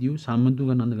week with you ሳምንቱን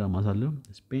ከእናንተ ጋር ማሳለፍ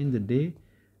spend the day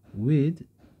with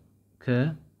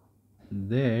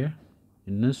their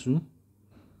እነሱ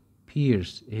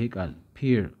peers ይሄ ቃል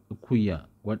peer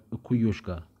እኩዮች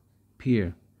ጋር peer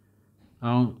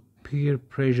አሁን peer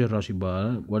pressure ራሱ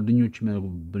ይባላል ጓደኞች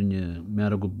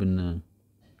የሚያደርጉብን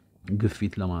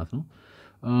ግፊት ለማለት ነው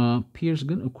peers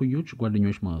ግን እኩዮች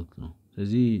ጓደኞች ማለት ነው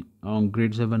ስለዚህ አሁን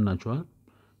grade 7 ናቸዋል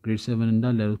grade 7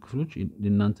 እንዳለ ያሉት ክፍሎች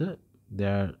እናንተ they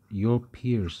are your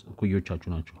peers እኩዮቻችሁ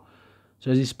ናቸው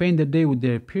ስለዚህ spend the day with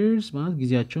their peers ማለት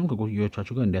ጊዜያቸውን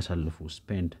ከእኩዮቻቸው ጋር እንዲያሳልፉ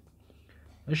spend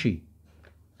እሺ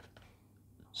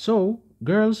so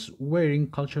girls wearing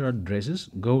cultural dresses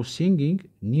go singing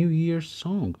New Year's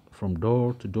song from door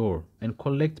to door and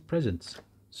collect presents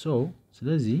so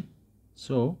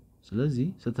ስለዚህ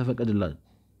ስተፈቀደላል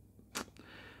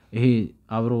ይሄ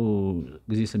አብሮ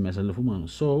ጊዜ ስለሚያሳልፉ ማለት ነው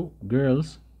so girls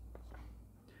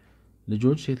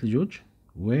ልጆች ሴት ልጆች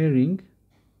wearing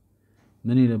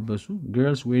ምን የለበሱ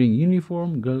girls wearing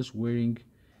uniform girls wearing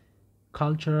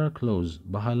cultural clothes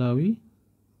ባህላዊ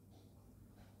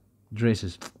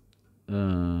dresses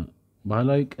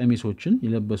ባህላዊ ቀሚሶችን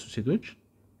የለበሱ ሴቶች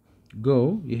go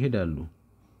ይሄዳሉ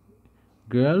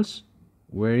girls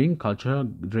wearing cultural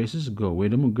dresses go ወይ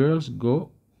ደግሞ girls go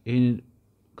ይሄን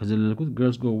ከዘለልኩት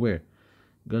girls go where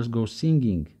girls go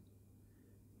singing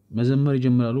መዘመር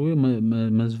ይጀምራሉ ወይ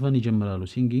መዝፈን ይጀምራሉ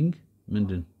singing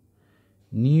ምንድን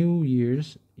new years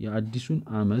የአዲሱን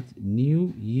አመት new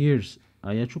years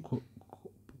አያችሁ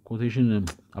quotation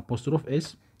apostrophe s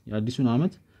የአዲሱን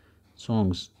አመት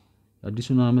songs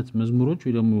የአዲሱን አመት መዝሙሮች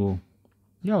ወይ ደግሞ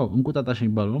ያው እንቁጣጣሽ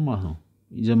የሚባለው ማለት ነው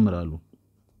ይዘምራሉ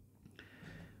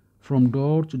from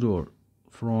door to door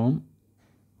from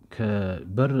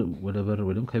ከበር ወደ በር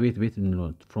ወይም ከቤት ቤት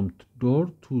እንለዋለን from door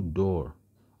to door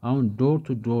አሁን door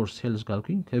to door sales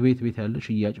ካልኩኝ ከቤት ቤት ያለ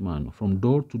ሽያጭ ማለት ነው from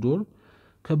door to door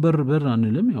ከበር በር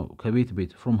አንልም ያው ከቤት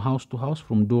ቤት from house to house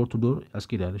from door to door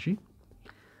ያስኬዳል እሺ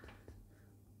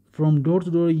from door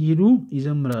to door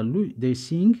ይዘምራሉ they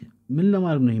sing ምን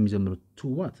ለማድረግ ነው የሚዘምሩት to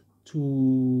what to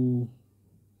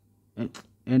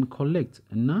and collect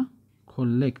እና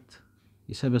collect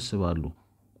ይሰበስባሉ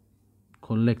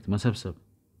collect መሰብሰብ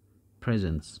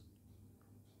presents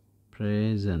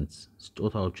presents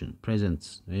ስጦታዎችን presents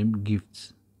ወይም gifts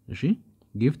እሺ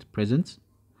gift presents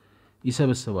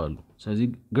ይሰበስባሉ ስለዚህ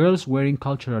girls wearing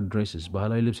cultural dresses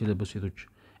ባህላዊ ልብስ የለበሱ ሴቶች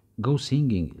go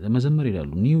singing ለመዘመር ይላሉ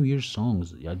new year songs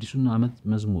የአዲሱን ዓመት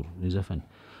መዝሙር ዘፈን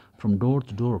from door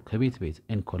to door ከቤት ቤት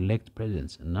and collect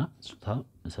presents እና ስጦታ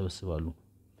ይሰበስባሉ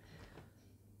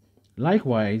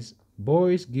likewise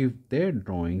boys give their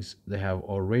drawings they have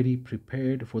already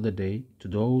prepared for the day to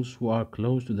those who are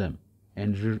close to them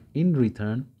and in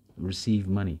return receive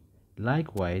money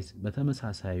likewise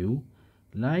በተመሳሳዩ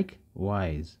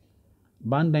likewise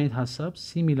በአንድ አይነት ሐሳብ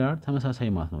similar ተመሳሳይ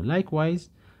ማለት ነው likewise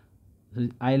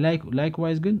I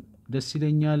likewise ግን ደስ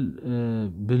ይለኛል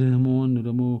ብልህ መሆን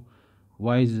ደግሞ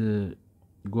wise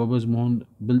ጎበዝ መሆን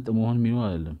ብልጥ መሆን የሚለው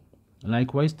አይደለም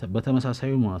likewise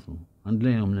በተመሳሳዩ ማለት ነው አንድ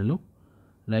ላይ ነው የምንለው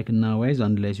like እና wise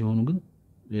አንድ ላይ ሲሆኑ ግን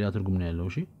ሌላ ትርጉም ነው ያለው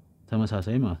እሺ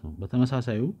ተመሳሳይ ማለት ነው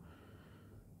በተመሳሳዩ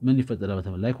ምን ይፈጠራል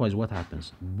likewise what happens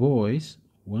boys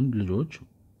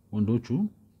ወንዶቹ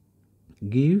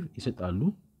give ይሰጣሉ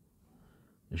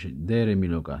እሺ there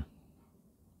የሚለው ቃል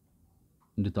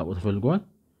እንድታውቁ ተፈልጓል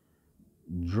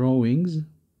drawings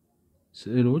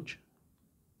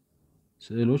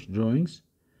ስዕሎች drawings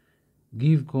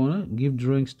give ከሆነ give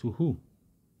drawings to who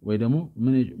ወይ ደግሞ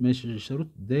ምን መሸሩት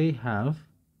they have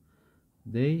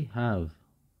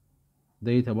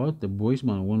about the boys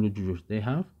man ወንዶች ልጆች they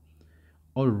have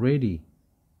already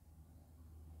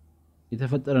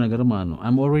የተፈጠረ ነገር ማለት ነው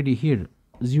I'm already here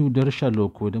እዚሁ ደርሻለሁ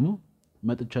እኮ ደግሞ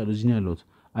መጥቻለሁ እዚህ ነው ያለሁት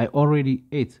I already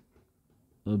ate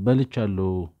በልቻለሁ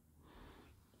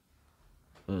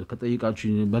ከጠይቃችሁ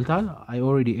በልታል I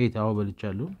already ate አዎ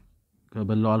በልቻለሁ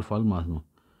ከበላው አልፏል ማለት ነው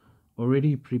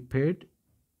already prepared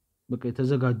በቃ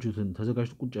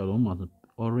ተዘጋጅቶ ቁጭ ያለው ማለት ነው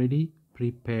already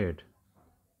prepared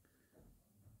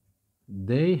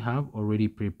they have already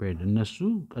prepared እነሱ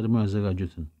ቀድሞ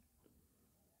ያዘጋጁትን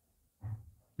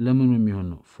ለምን የሚሆን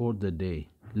ነው for the day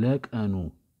ለቀኑ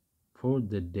for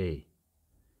the day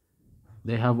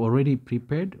they have already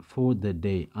prepared for the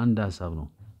day አንድ ሐሳብ ነው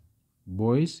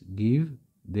boys give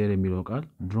their የሚለው ቃል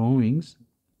drawings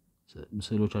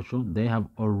ስዕሎቻቸው they have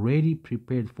already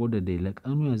prepared for the day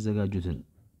ለቀኑ ያዘጋጁትን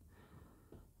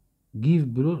give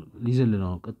ብሎ ሊዘል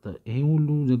ነው ቀጣ ይሄ ሁሉ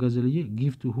ዘጋዘልዬ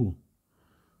give to who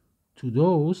to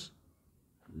those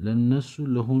ለነሱ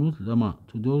ለሆኑት ለማ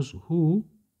to those who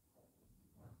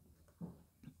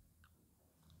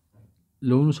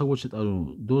ለሆኑ ሰዎች ይጣሉ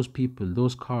those people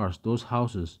those cars those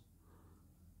houses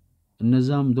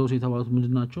እነዛም those የተባሉት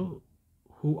ምንድናቸው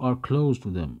who are close to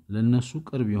them ለነሱ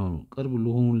ቅርብ የሆኑ ቅርብ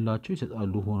ለሆኑላቸው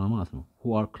ይሰጣሉ ሆነ ማለት ነው who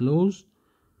are close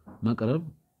መቅረብ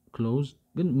close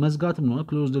ግን መዝጋትም ነው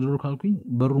close the door ካልኩኝ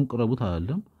በሩን ቅረቡት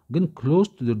አይደለም ግን close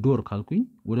to the door ካልኩኝ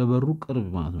ወደ በሩ ቅርብ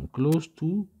ማለት ነው close to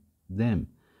them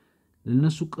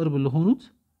ለነሱ ቅርብ ለሆኑት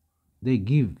they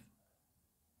give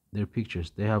their pictures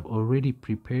they have already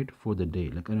prepared for the day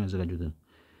ለቀኑ ያዘጋጁትን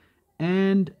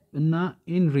and እና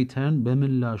in return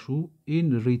በምላሹ in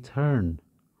return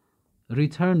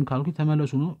ካልኩኝ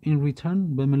ተመለሱ ነው in return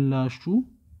በምላሹ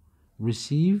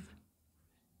receive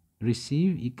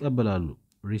ይቀበላሉ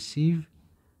receive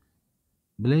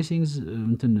blessings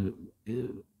እንትን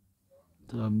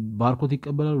ባርኮት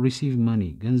ይቀበላሉ receive money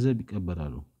ገንዘብ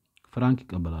ይቀበላሉ ፍራንክ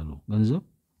ይቀበላሉ ገንዘብ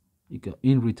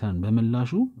in return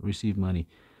በመላሹ receive money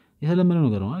የተለመደ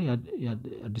ነገር ነው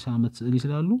የአዲስ ዓመት ስዕል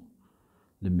ይስላሉ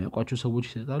ለሚያውቋቸው ሰዎች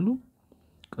ይሰጣሉ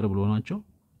ቅርብ ለሆናቸው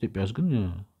ኢትዮጵያ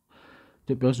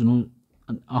ውስጥ ነው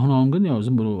አሁን ግን ያው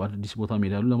ዝም ብሎ አዲስ ቦታ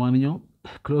ሄዳሉ ለማንኛውም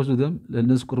close to them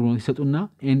ለነሱ ቅርብ ነው ይሰጡና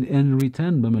in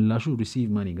return በመላሹ receive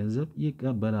money ገንዘብ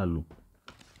ይቀበላሉ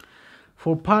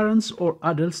for parents or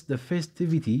adults the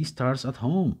festivity starts at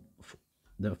home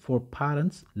for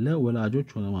parents ለወላጆች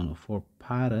ሆነ ማለት for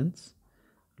parents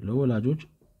ለወላጆች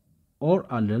or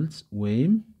adults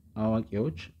ወይም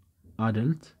አዋቂዎች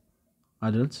adults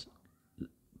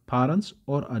parents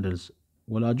or adults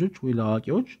ወላጆች ወይ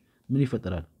ለአዋቂዎች ምን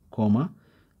ይፈጠራል ኮማ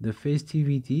the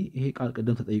festivity ይሄ ቃል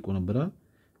ቀደም ተጠይቆ ነበር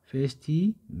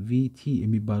festivity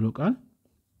የሚባለው ቃል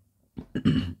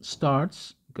starts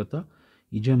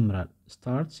ይጀምራል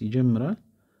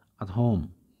at home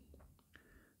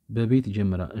በቤት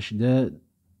ይጀምራል እሺ the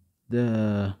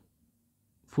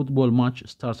football match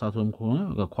starts at home ከሆነ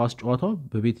ኳስ ጨዋታው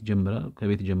በቤት ይጀምራል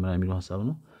ከቤት ይጀምራል የሚለው ሐሳብ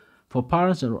ነው for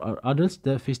parents or adults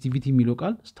the festivity የሚለው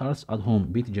ቃል starts at home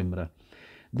ቤት ይጀምራል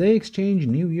they exchange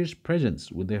new year's presents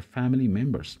with their family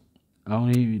members አሁን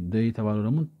they የተባለው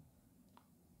ደግሞ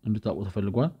እንድታውቁ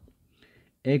ተፈልጓል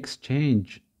exchange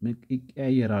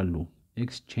ይቀያየራሉ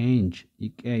change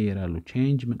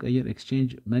መቀየር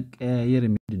exchange መቀያየር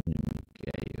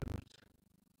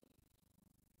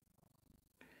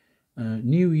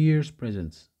new year's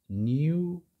presents new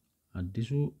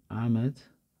አዲሱ ዓመት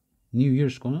New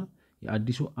Year's ከሆነ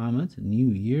የአዲሱ ዓመት New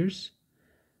Year's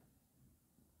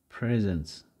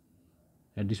presents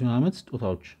የአዲሱ ዓመት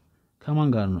ስጦታዎች ከማን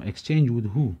ጋር ነው exchange with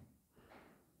who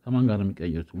ከማን ጋር ነው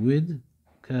የሚቀየሩት with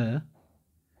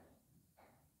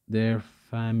their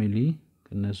family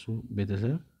ከነሱ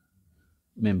ቤተሰብ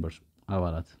members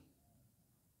አባላት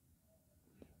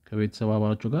ከቤተሰብ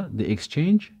አባላቸው ጋር the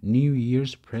exchange New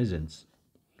Year's presents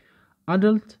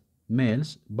adult males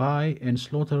buy and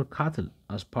slaughter cattle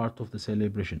as part of the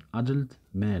celebration adult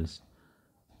males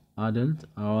adult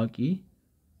አዋቂ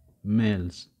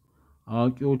males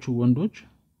አዋቂዎቹ ወንዶች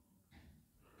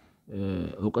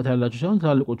እውቀት ያላቸው ሳይሆን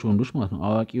ትላልቆቹ ወንዶች ማለት ነው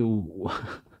አዋቂው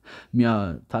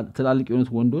ትላልቅ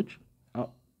የሆኑት ወንዶች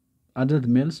adult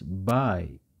males buy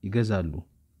ይገዛሉ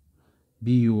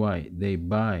buy they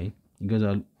buy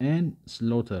ይገዛሉ and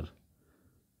slaughter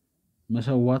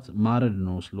መሰዋት ማረድ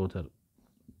ነው slaughter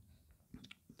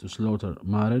to slaughter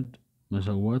ማረድ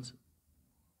መሰዋት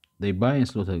they buy and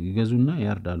slaughter ይገዙና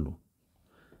ያርዳሉ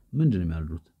ምንድነው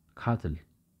የሚያርዱት cattle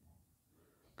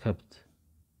ከብት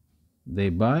they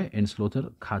buy and slaughter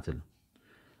cattle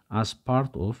as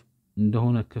part of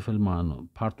እንደሆነ ክፍል ማለት ነው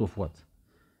part of what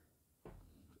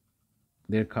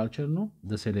their culture ነው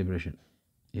the celebration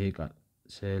ይሄ ቃል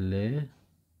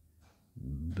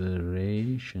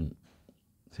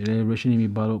celebration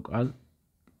የሚባለው ቃል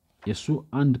የሱ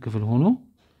አንድ ክፍል ሆኖ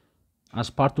as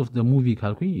part of the movie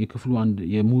ካልኩኝ የክፍሉ አንድ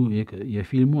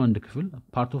የፊልሙ አንድ ክፍል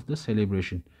part of the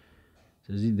celebration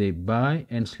ስለዚህ they buy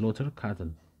and slaughter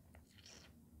cattle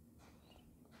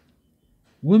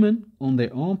women on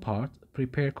their own part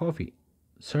prepare coffee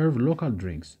serve local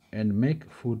drinks and make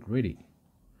food ready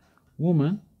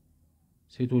women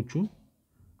ሴቶቹ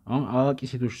አሁን አዋቂ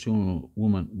ሴቶች ሲሆኑ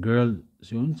women girl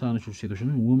ሲሆን ታናሾች ሴቶች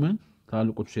ነው women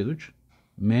ታላልቆቹ ሴቶች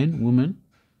men women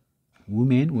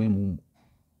ወይም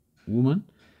women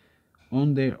on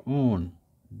their own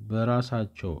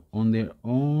በራሳቸው on their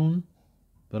own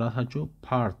በራሳቸው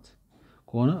part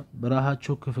ከሆነ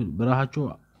በራሳቸው ክፍል በራሳቸው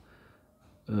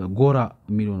ጎራ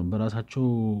የሚለው ነው በራሳቸው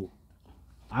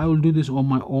I will do this on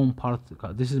my own part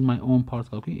this is my own part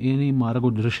ካልኩኝ እኔ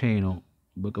ማረገው ድርሻዬ ነው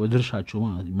በቃ በድርሻቸው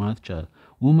ማለት ይቻላል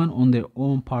women on their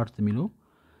own part የሚለው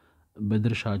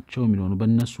በድርሻቸው የሚለው ነው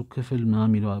በእነሱ ክፍል ምናምን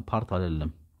የሚለው part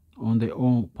አይደለም on their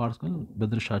own part ግን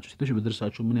በድርሻቸው ሴቶች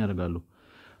በድርሻቸው ምን ያደርጋሉ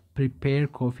prepare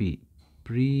coffee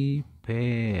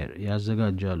prepare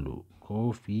ያዘጋጃሉ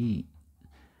coffee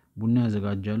ቡና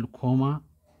ያዘጋጃሉ ኮማ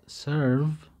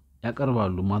serve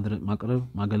ያቀርባሉ ማቅረብ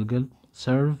ማገልገል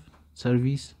serve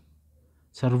service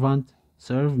servant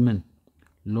serve ምን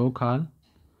local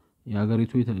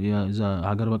የሀገሪቱ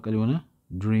ሀገር በቀል የሆነ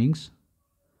drinks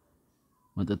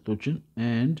መጠጦችን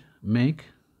and make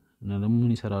እና ደግሞ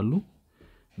ምን ይሰራሉ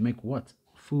make what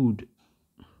food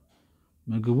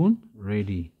ምግቡን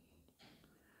ready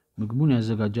ምግቡን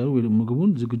ያዘጋጃሉ ወይ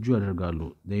ምግቡን ዝግጁ ያደርጋሉ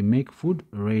they make food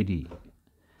ready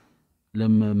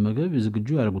ለመመገብ ዝግጁ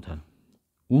ያደርጉታል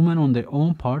women on their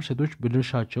own part ሴቶች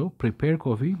በድርሻቸው prepare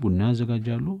coffee ቡና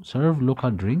ያዘጋጃሉ serve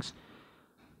local drinks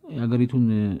የሀገሪቱን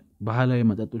ባህላዊ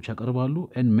መጠጦች ያቀርባሉ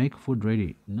and make food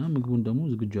ready እና ምግቡን ደግሞ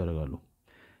ዝግጁ ያደርጋሉ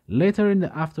later in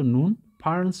the afternoon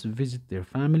parents visit their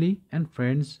family and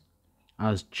friends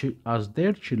as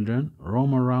their children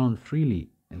roam around freely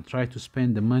and try to spend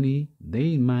the money they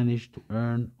manage to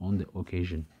earn on the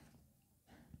occasion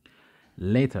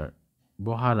later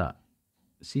በኋላ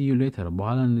see you later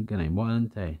በኋላ እንገናኝ በኋላ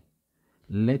እንታይ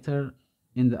later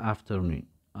in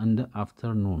the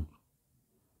afternoon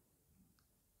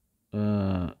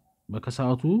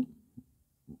በከሰዓቱ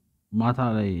ማታ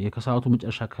ላይ የከሰዓቱ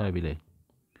መጨረሻ አካባቢ ላይ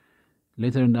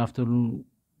later in the afternoon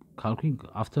ካልኩኝ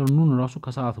afternoon ራሱ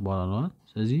ከሰዓት በኋላ ነው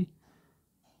ስለዚህ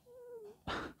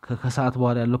ከሰዓት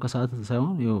በኋላ ያለው ከሰዓት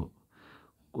ሳይሆን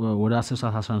ወደ 10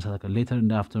 ሰዓት 11 ሰዓት later in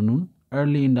the afternoon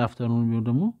early in the afternoon ቢሆን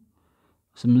ደግሞ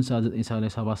 8 ሰዓት 9 ሰዓት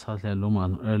ላይ 7 ሰዓት ላይ ያለው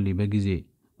ማለት ነው early በጊዜ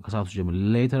ከሰዓቱ ጀምሮ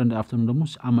later in the afternoon ደግሞ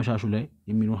አመሻሹ ላይ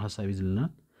የሚኖር ሐሳብ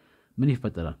ይዝልናል ምን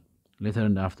ይፈጠራል later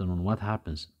in the afternoon what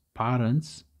happens parents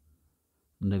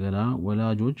እንደገና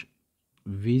ወላጆች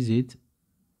visit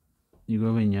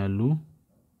ይጎበኛሉ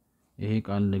ይሄ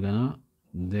ቃል እንደገና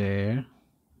their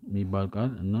የሚባል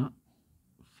ቃል እና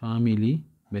family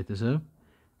ቤተሰብ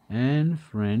and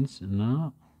friends እና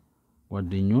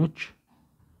ጓደኞች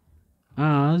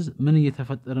as ምን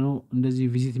እየተፈጠረ ነው እንደዚህ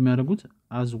visit የሚያደርጉት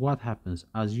as what happens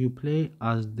as you play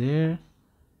as their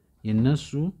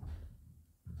የነሱ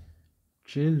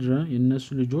children የነሱ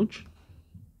ልጆች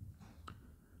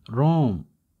roam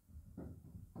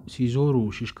ሲዞሩ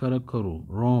ሲሽከረከሩ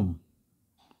roam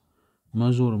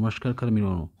መዞር መሽከርከር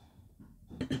የሚለው ነው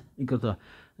ይቅርታ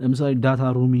ለምሳሌ ዳታ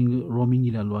roaming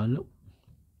ይላሉ አለ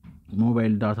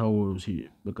ሞባይል ዳታው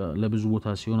በቃ ለብዙ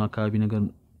ቦታ ሲሆን አካባቢ ነገር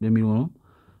በሚሆነው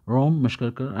ሮም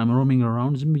መሽከርከር I'm roaming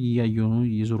around ዝም እያየሁ ነው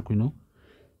እየዞርኩኝ ነው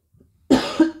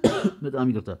በጣም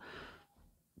ይቅርታ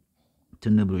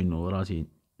ትንብሎኝ ነው ራሴ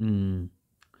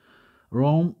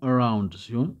roam around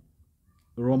ሲሆን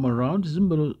roam around ዝም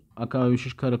ብሎ አካባቢ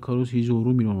ሽከረከሩ ሲዞሩ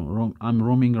የሚሆነው I'm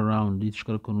roaming around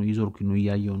እየተሽከረከሩ ነው እየዞርኩኝ ነው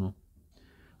እያየሁ ነው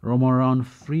roam around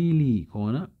freely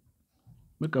ከሆነ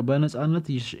በቃ በነፃነት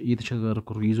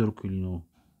እየተሽከረከሩ እየዞርኩኝ ነው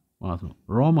ማለት ነው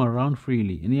roam around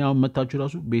freely እኔ ያው መታችሁ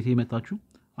ራሱ ቤቴ መታችሁ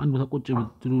አንድ ቦታ ቁጭ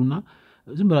ብትሉና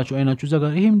ዝም ብላችሁ አይናችሁ እዛ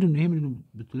ጋር ይሄ ምንድነው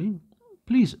ብትሉኝ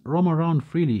please roam around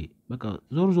freely በቃ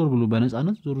ዞር ብሉ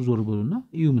በነፃነት ዞር ብሉና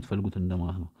እዩ የምትፈልጉት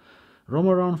እንደማለት ነው roam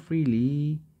around freely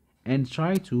and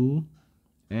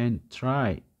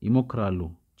try ይሞክራሉ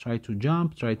try to jump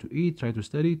try to eat try to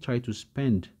study try to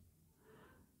spend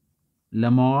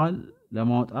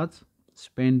ለማውጣት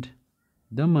spend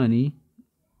the money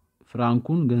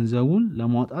ፍራንኩን ገንዘቡን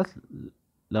ለማውጣት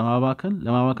ለማባከን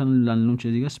ላልነው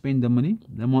እዚህ ጋር spend the money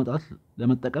ለማውጣት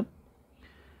ለመጠቀም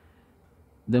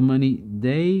the money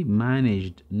they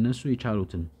managed እነሱ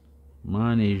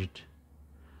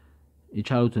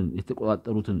የቻሉትን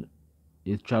የተቆጣጠሩትን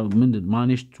ምንድን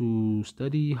managed to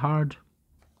study hard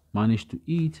managed to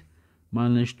eat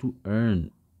managed to earn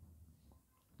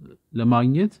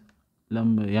ለማግኘት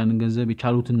ያንን ገንዘብ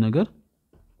የቻሉትን ነገር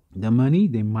the money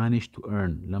they managed to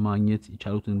earn ለማግኘት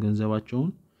የቻሉትን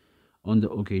ገንዘባቸውን on the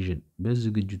occasion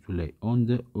በዝግጅቱ ላይ on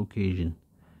the occasion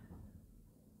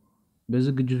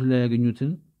በዝግጅቱ ላይ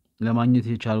ያገኙትን ለማግኘት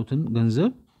የቻሉትን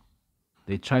ገንዘብ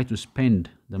they try to spend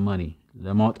the money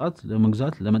ለማውጣት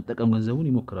ለመግዛት ለመጠቀም ገንዘቡን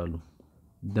ይሞክራሉ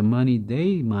the money they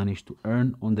managed to earn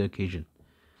on the occasion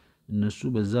እነሱ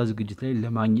በዛ ዝግጅት ላይ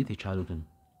ለማግኘት የቻሉትን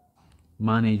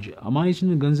manage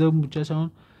ገንዘቡን ብቻ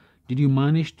ሳይሆን did you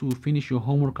manage to finish your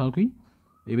homework ካልኩኝ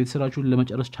የቤት ስራችሁን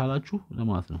ለመጨረስ ቻላችሁ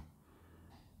ለማለት ነው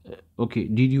okay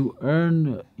did you earn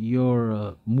your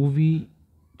movie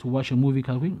to watch a movie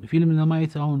ካልኩኝ ፊልም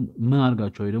ለማየት አሁን ምን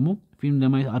አድርጋችሁ ወይ ደግሞ ፊልም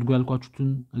ለማየት አድርጎ ያልኳችሁትን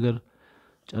ነገር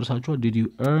ጨርሳችኋል did you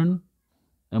earn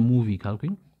a movie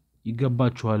ካልኩኝ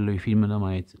ይገባችኋል ፊልም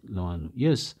ለማየት ለማለት ነው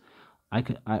yes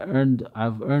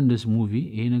I've earned this movie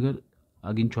ይሄ ነገር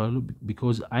አግኝቻለሁ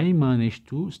because I managed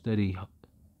to study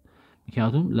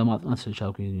ምክንያቱም ለማጥናት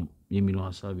ስለቻልኩኝ የሚለው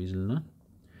ሐሳብ ይዝልና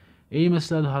ይሄ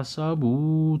መስላል ሐሳቡ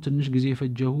ትንሽ ጊዜ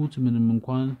ፈጀሁት ምንም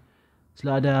እንኳን ስለ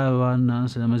አዳባና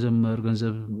ስለ መዘመር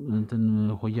ገንዘብ እንትን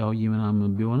ሆያ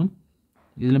ምናምን ቢሆንም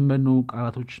የለመድነው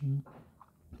ቃላቶች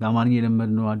በአማርኛ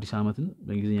የለመድነው አዲስ ዓመትን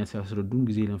በእንግሊዝኛ ሲያስረዱን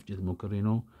ጊዜ ለመፍጀት ሞክሬ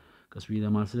ነው ቀስቢ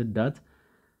ለማስረዳት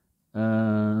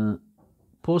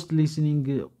ፖስት ሊስኒንግ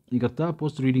ይቅርታ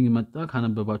ፖስት ሪዲንግ መጣ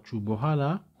ካነበባችሁ በኋላ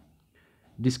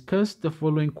discuss the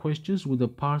following questions with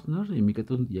a partner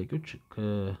የሚቀጥሉትን ጥያቄዎች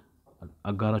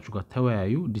ከአጋራችሁ ጋር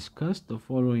ተወያዩ discuss the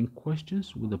following questions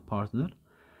with a partner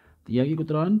ጥያቄ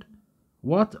ቁጥር 1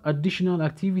 what additional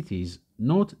activities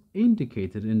not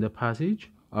indicated in the passage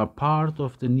are part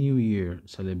of the new year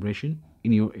celebration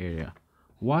in your area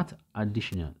what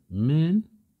additional ምን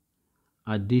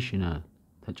additional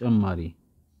ተጨማሪ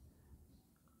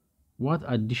what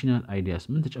additional ideas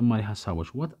ምን ተጨማሪ ሐሳቦች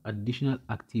what additional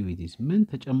activities ምን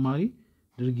ተጨማሪ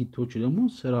ድርጊቶች ደግሞ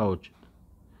ስራዎች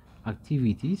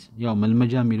activities ያው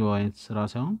መልመጃ የሚለው አይነት ስራ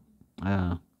ሳይሆን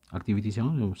activities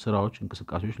ሳይሆን ስራዎች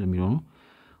እንቅስቃሴዎች ለሚለው ነው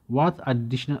what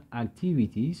additional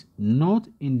activities not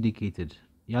indicated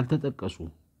ያልተጠቀሱ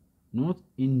not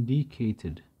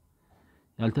indicated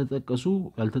ያልተጠቀሱ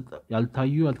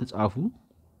ያልታዩ ያልተጻፉ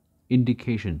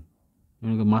indication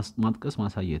ማጥቀስ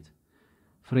ማሳየት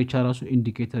ፍሬቻ ራሱ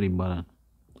ኢንዲኬተር ይባላል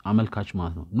አመልካች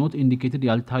ማለት ነው not indicated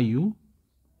ያልታዩ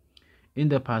in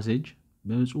the passage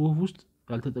በጽሁፍ ውስጥ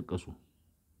ያልተጠቀሱ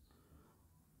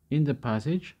in the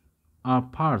passage are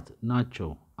part ናቸው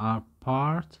are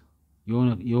part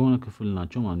የሆነ ክፍል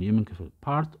ናቸው ማለት የምን ክፍል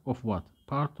part of what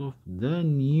part of the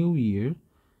new year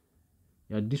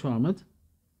የአዲሱ ዓመት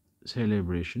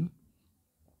celebration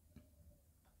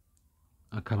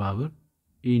አከባበር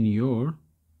in your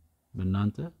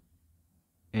በእናንተ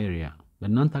area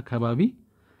በእናንተ አካባቢ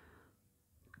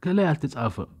ከላይ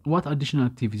ያልተጻፈ what additional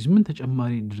activities ምን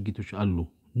ተጨማሪ ድርጊቶች አሉ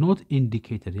not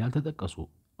indicated ያልተጠቀሱ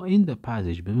in the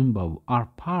passage በምንባቡ are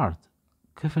part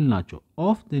ክፍል ናቸው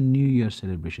of the new year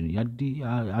celebration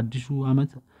የአዲሱ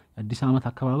ዓመት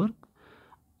አከባበር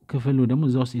ክፍል ደግሞ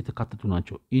እዛው ውስጥ የተካተቱ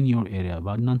ናቸው in your area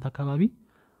በእናንተ አካባቢ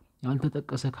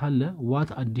ያልተጠቀሰ ካለ what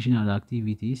additional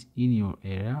activities in your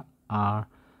area are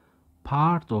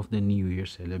part of the new year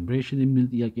celebration የሚል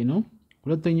ጥያቄ ነው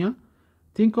ሁለተኛ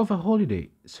think of a holiday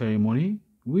ceremony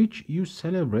which you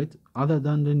celebrate other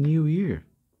than the new year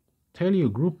tell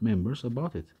your group members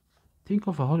about it think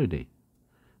of a holiday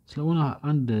ስለሆነ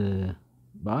አንድ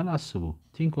በዓል አስቡ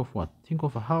think of what think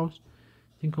of a house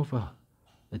think of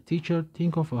a teacher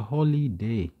think of a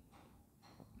holiday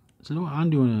ስለሆነ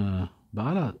አንድ የሆነ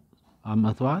በዓል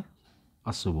አመት በዓል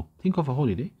አስቡ think of a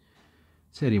holiday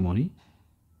ceremony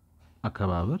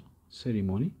አከባበር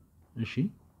ceremony እሺ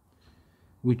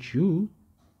which you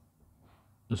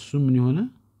እሱ ምን የሆነ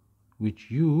which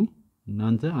you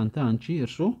እናንተ አንተ አንቺ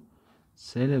እርሶ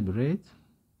celebrate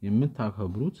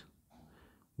የምታከብሩት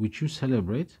which you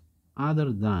celebrate other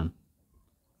than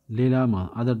ሌላማ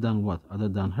other than what other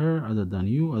than her other than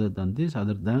you other than this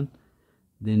other than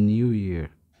the new year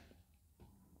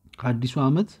ከአዲሱ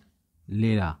ዓመት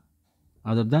ሌላ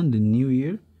other than the new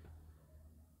year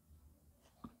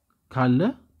ካለ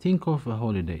think of a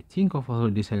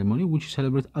holiday ceremony which you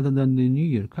celebrate other than the new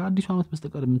year ከአዲሱ ዓመት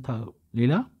በስተቀር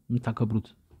ሌላ የምታከብሩት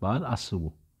በዓል አስቡ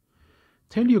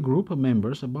tell your group of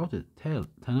members about it tell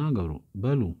ተናገሩ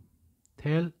በሉ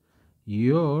tell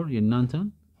your የእናንተን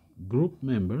group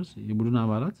members የቡድን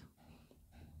አባላት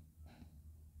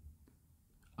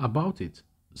about it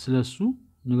ስለሱ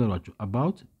ንገሯቸው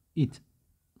about it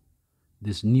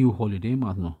this new holiday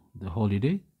ማለት ነው the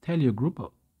holiday tell your group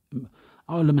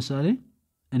አሁን ለምሳሌ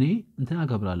እኔ እንትን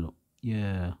አከብራለሁ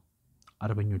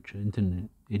የአርበኞች እንትን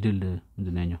የድል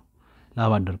ምንድነው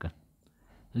ለአባደር ቀን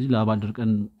ስለዚህ ለአባደር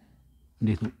ቀን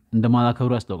እንዴት ነው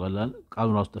እንደማላከብሩ ያስታውቃል ቃሉ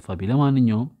ራሱ ጠፋብኝ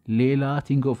ለማንኛውም ሌላ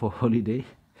think of a holiday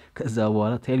ከዛ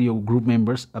በኋላ tell your group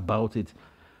members about it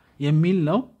የሚል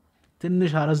ነው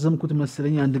ትንሽ አረዘምኩት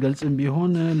መሰለኝ አንድ ገልጽም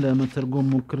ቢሆን ለመተርጎም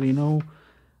ሞክሬ ነው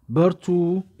በርቱ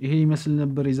ይሄ ይመስል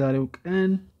ነበር የዛሬው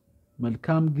ቀን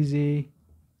መልካም ጊዜ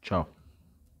ቻው